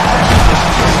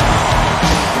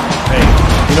 Hey,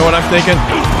 you know what I'm thinking?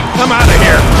 I'm out of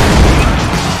here.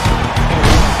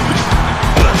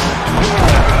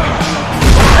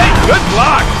 Hey, good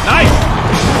block. Nice.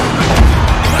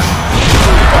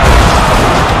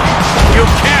 You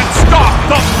can't stop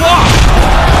the block.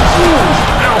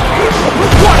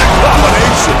 What a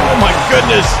combination. Oh, my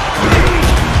goodness.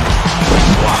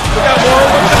 We got more.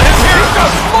 Look at him He here.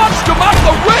 just launched him out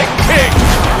the ring, King.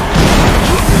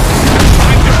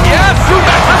 Yes, through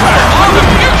that on the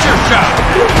future shot.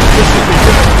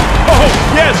 Oh,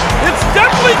 yes. It's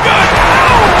definitely good.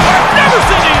 Oh, I've never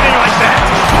seen anything like that.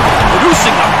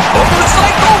 Producing a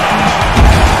motorcycle?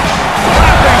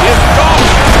 Slapping his dog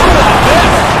through on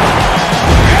this.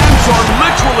 Hands are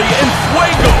literally in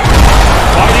fuego.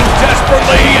 Fighting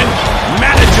desperately and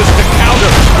manages to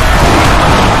counter.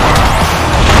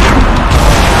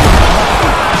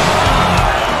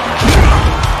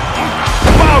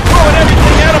 Wow, throwing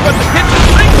everything at him but the kitchen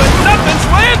sink, but nothing's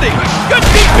landing. Good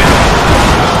defense.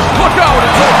 Look out,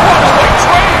 it's a runaway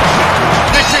train.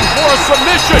 Pitching for a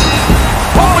submission.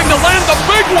 Hoping to land the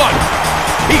big one.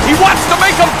 He wants to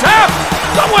make him tap.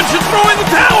 Someone should throw in the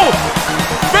towel.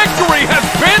 Victory has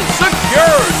been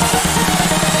secured.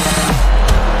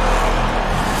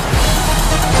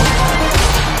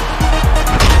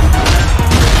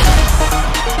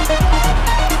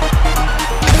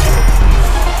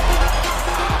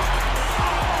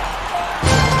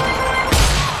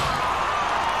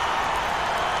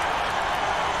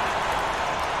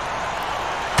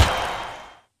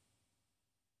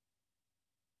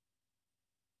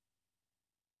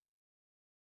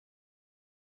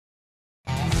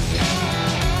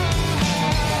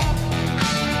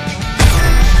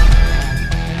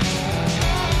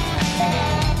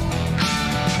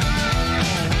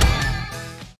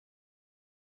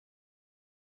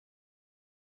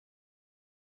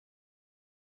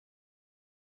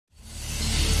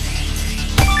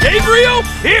 Gabriel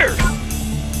Peirce.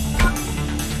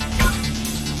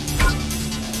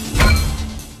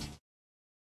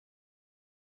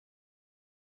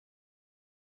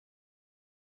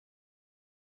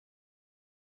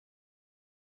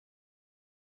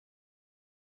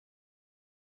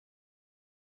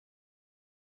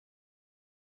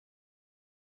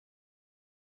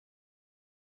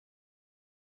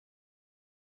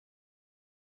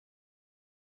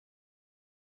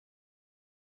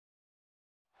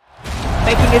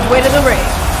 Making his way to the ring,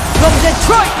 from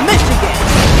Detroit, Michigan,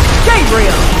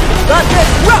 Gabriel, the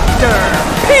Disruptor,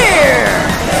 Peirce!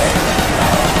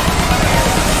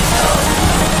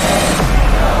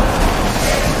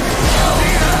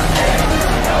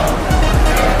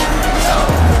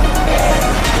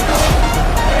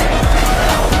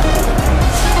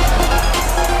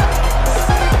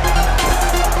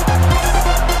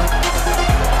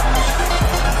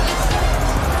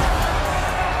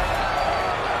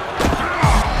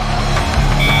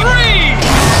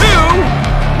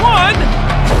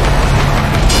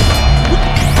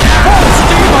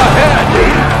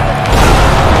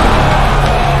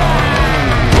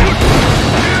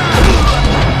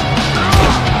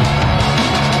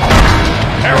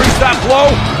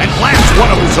 And lands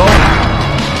one of his own.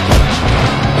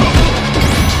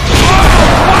 Oh,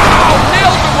 wow!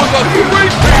 Nailed him with a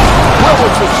three-piece. Where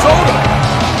was the soda?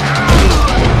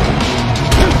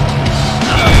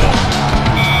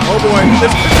 Oh boy,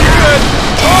 this could be good.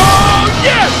 Oh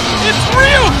yes, it's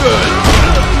real good.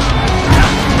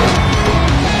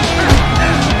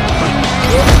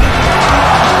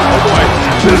 Oh boy,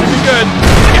 this could be good.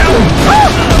 Oh,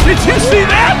 did you see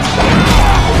that?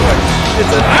 Oh boy. It's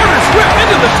an Irish whip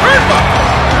into the turnbuckle!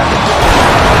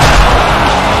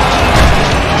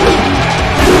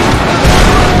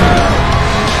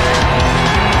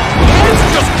 It's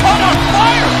just caught on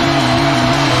fire!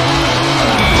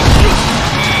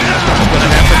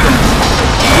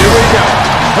 Here we go.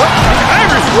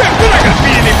 Irish whip! We're not gonna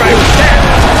beat anybody with that!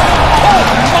 Oh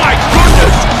my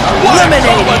goodness! What a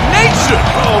Eliminated. combination!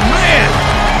 Oh man!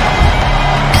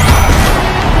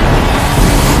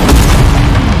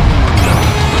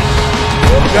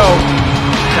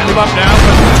 him up now,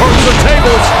 but turns the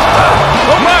tables.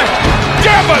 Oh my!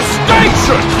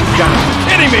 Devastation! God,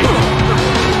 kidding me!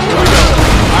 Here we go.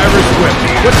 Irish whip.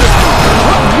 What's this?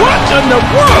 What in the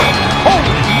world?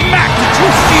 Holy Mac! Did you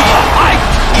see the height?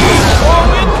 Oh,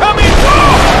 incoming!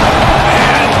 Whoa!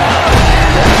 Man!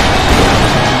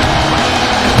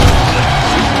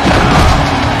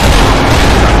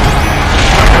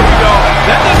 There we go.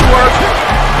 That didn't work.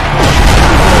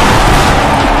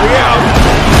 We out.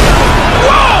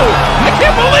 Whoa! I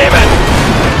can't believe it!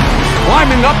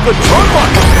 Climbing up the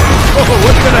turnbuckle. Oh,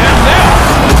 what's gonna happen now?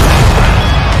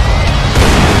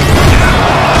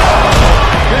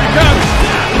 Here he comes.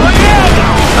 Look out!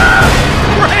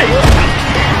 Great!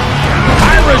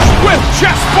 Irish whip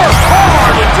chest first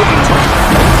hard into the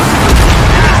turnbuckle.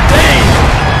 Dane.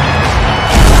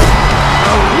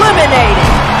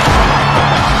 Eliminated.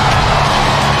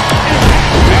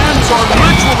 Hands are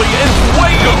literally in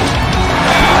fuego.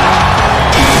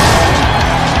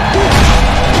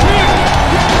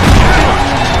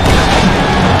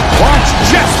 Watch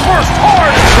chest first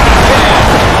hard.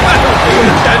 I don't think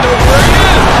this guy knows where he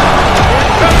is. Here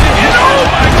he comes again. Oh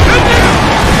my goodness!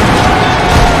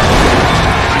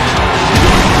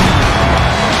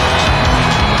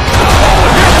 Oh,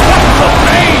 here's what's the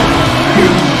pain.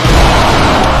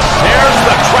 There's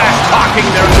the trash talking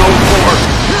they're known for.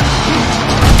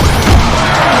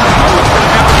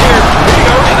 Here you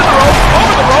go, into the ropes,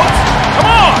 over the ropes. Come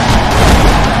on!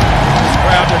 This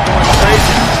crowd, they're going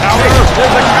crazy. Counter,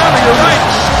 there's a counter, you're right.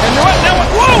 And what now?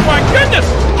 Whoa, my goodness!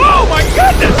 Oh, my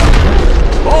goodness!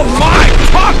 Oh, my!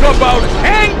 Talk about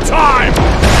hang time!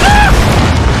 Ah!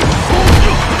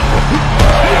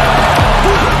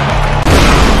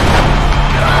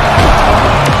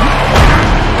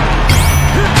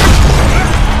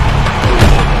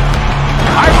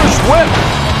 Irish whip!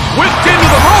 Whipped into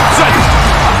the ropes and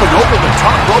up and over the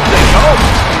top rope they go.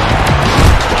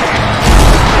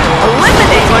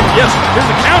 Eliminated. Like, yes, here's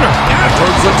a counter.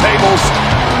 Turns the tables.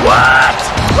 What?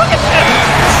 Look at this!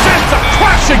 Sends them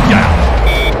crashing down.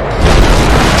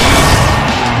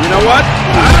 You know what?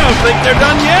 I don't think they're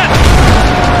done yet.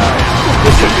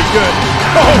 This should be good.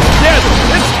 Oh, yes,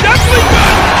 it's definitely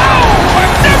good. Oh,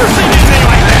 I've never seen anything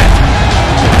like that.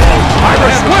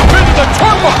 Irish whip into the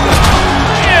turnbuckle.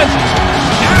 And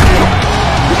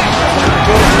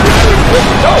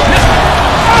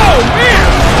oh, man!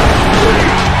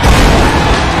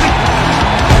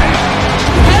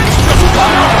 That's just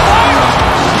fire!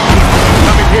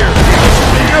 Coming here. This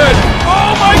should be good.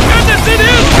 Oh, my goodness, it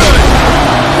is good!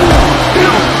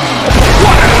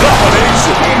 What a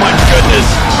combination! Oh, my goodness!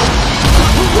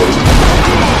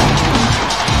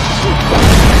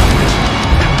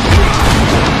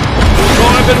 Oh,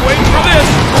 I've been waiting for this!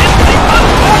 It's the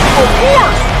unblockable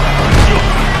force!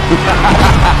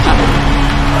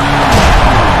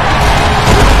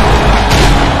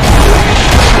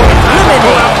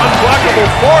 Unblockable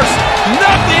force!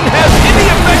 Nothing has any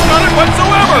effect on it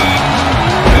whatsoever!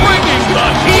 Bringing the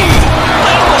heat!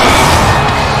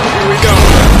 Here we go.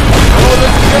 Oh,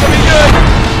 this is gonna be good!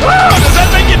 Oh, does that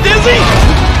make you dizzy?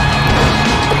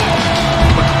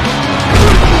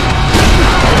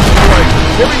 Boy,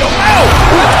 here we go. Ow!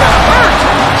 That's gonna hurt!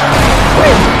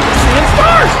 Wait, we're seeing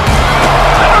stars!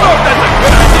 I don't know if that's a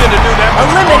good idea to do that.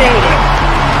 Eliminated.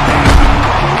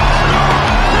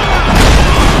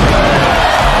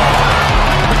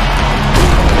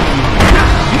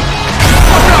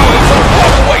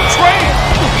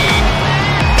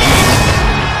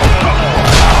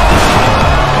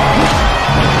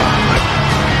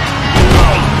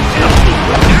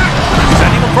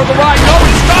 For the ride, no,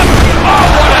 he's stopping. Oh,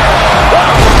 what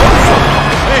a reversal.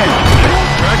 Man,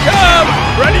 here I come.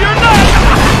 Ready or not.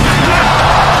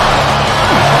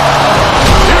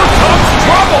 Here comes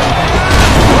trouble.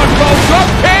 What goes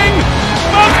up, King?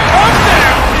 Must come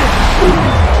down.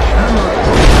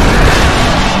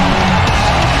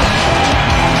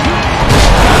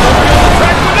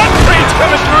 Track with that train's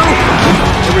coming through.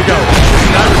 Here we go.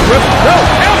 Irish whip. No,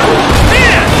 counter.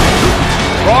 Man.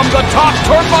 From the top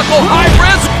turnbuckle, high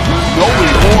risk, no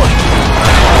reward.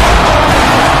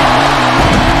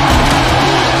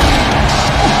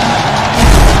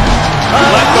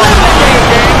 Let the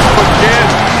game begin.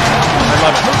 I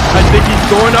love it. I think he's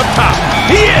going up top.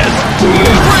 He is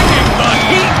bringing the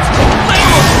heat.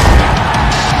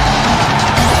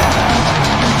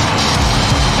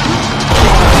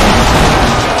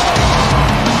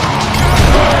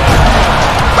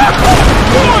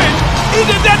 Boy, he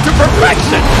did that to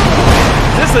perfection.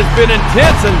 This has been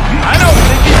intense, and I don't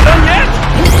think he's done yet.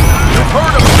 You've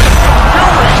heard of fist of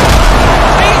fury.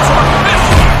 These are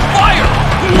fists of fire.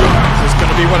 Is this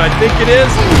going to be what what I think it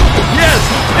is? Yes,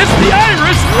 it's the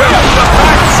Irish Whip! The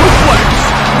back suplex!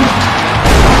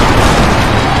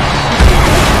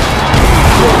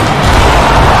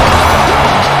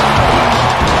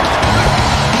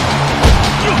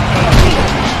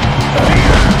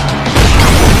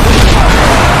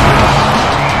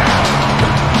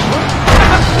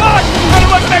 Better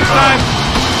luck next time!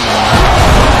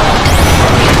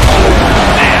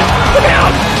 Man, look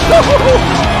out!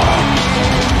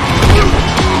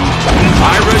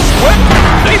 Irish Whip!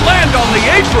 They land on the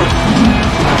apron!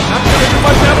 Not gonna do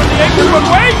much out on the apron, but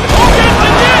wait! Oh, yes, they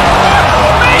did!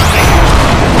 Amazing!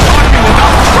 Talking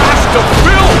about trash to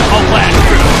fill a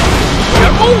landfill!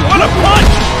 Yeah, oh, what a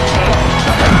punch!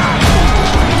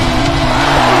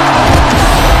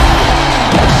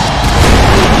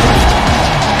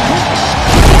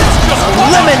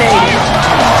 Eliminated!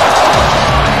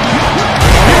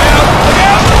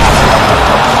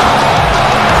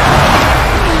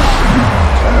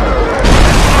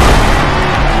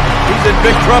 He's in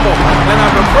big trouble, and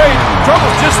I'm afraid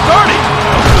trouble's just starting.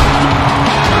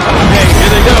 Okay, here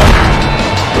they go.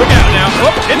 Look out now.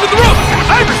 Oh, into the ropes.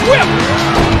 Irish Whip.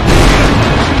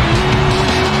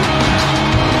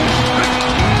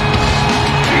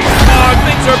 Oh,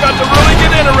 things are about to really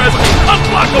get interesting.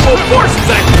 Unblockable forces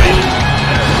activated.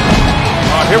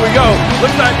 Oh, here we go.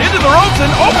 Looks like into the ropes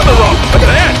and over the ropes. Look at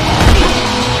that.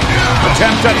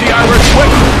 Attempt at the Irish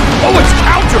Whip. Oh, it's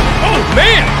counter. Oh,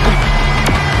 man.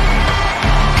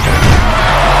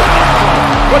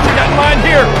 What's he got in mind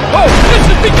here? Oh, this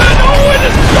has begun! Oh, it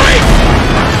is great!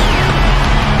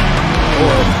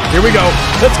 Oh, here we go.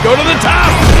 Let's go to the top!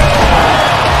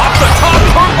 Off the top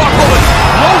turnbuckle and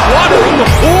no water in the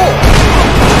pool!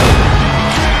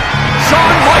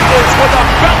 Shawn Michaels with a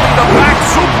belly-to-back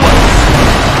suplex!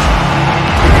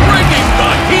 Bringing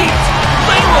the heat!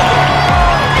 Literally!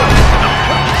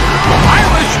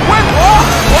 Irish Whip! Oh,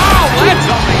 wow, that's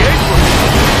on the apron!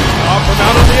 Off and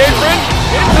out on the apron,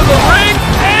 into the ring,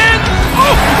 and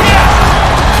oh, yes!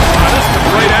 Wow, this is some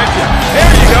great action.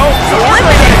 There you go.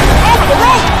 Over the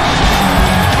rope.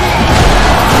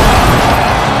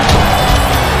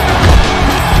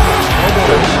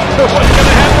 What's going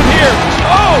to happen here?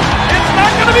 Oh, it's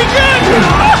not going to be good.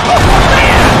 Oh,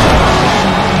 man.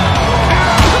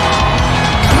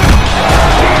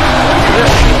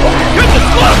 Oh, goodness,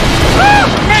 look. Ah,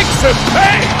 makes it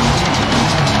pay.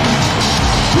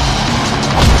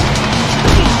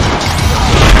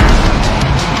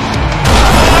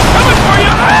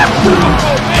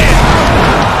 Oh, man!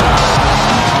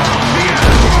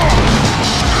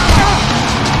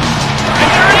 And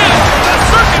there it is! The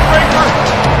circuit breaker!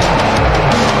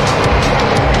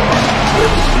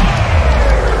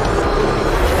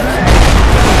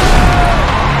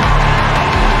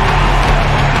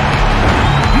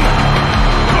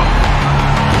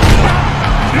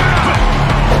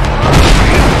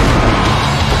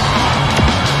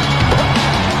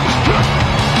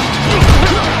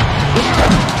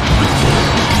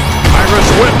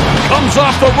 Comes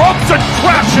off the ropes and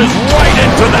crashes right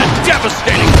into that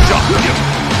devastating jump.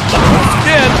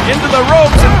 Again, into the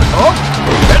ropes and oh,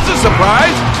 there's a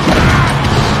surprise.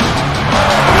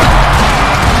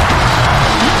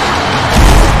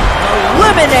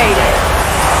 Eliminated!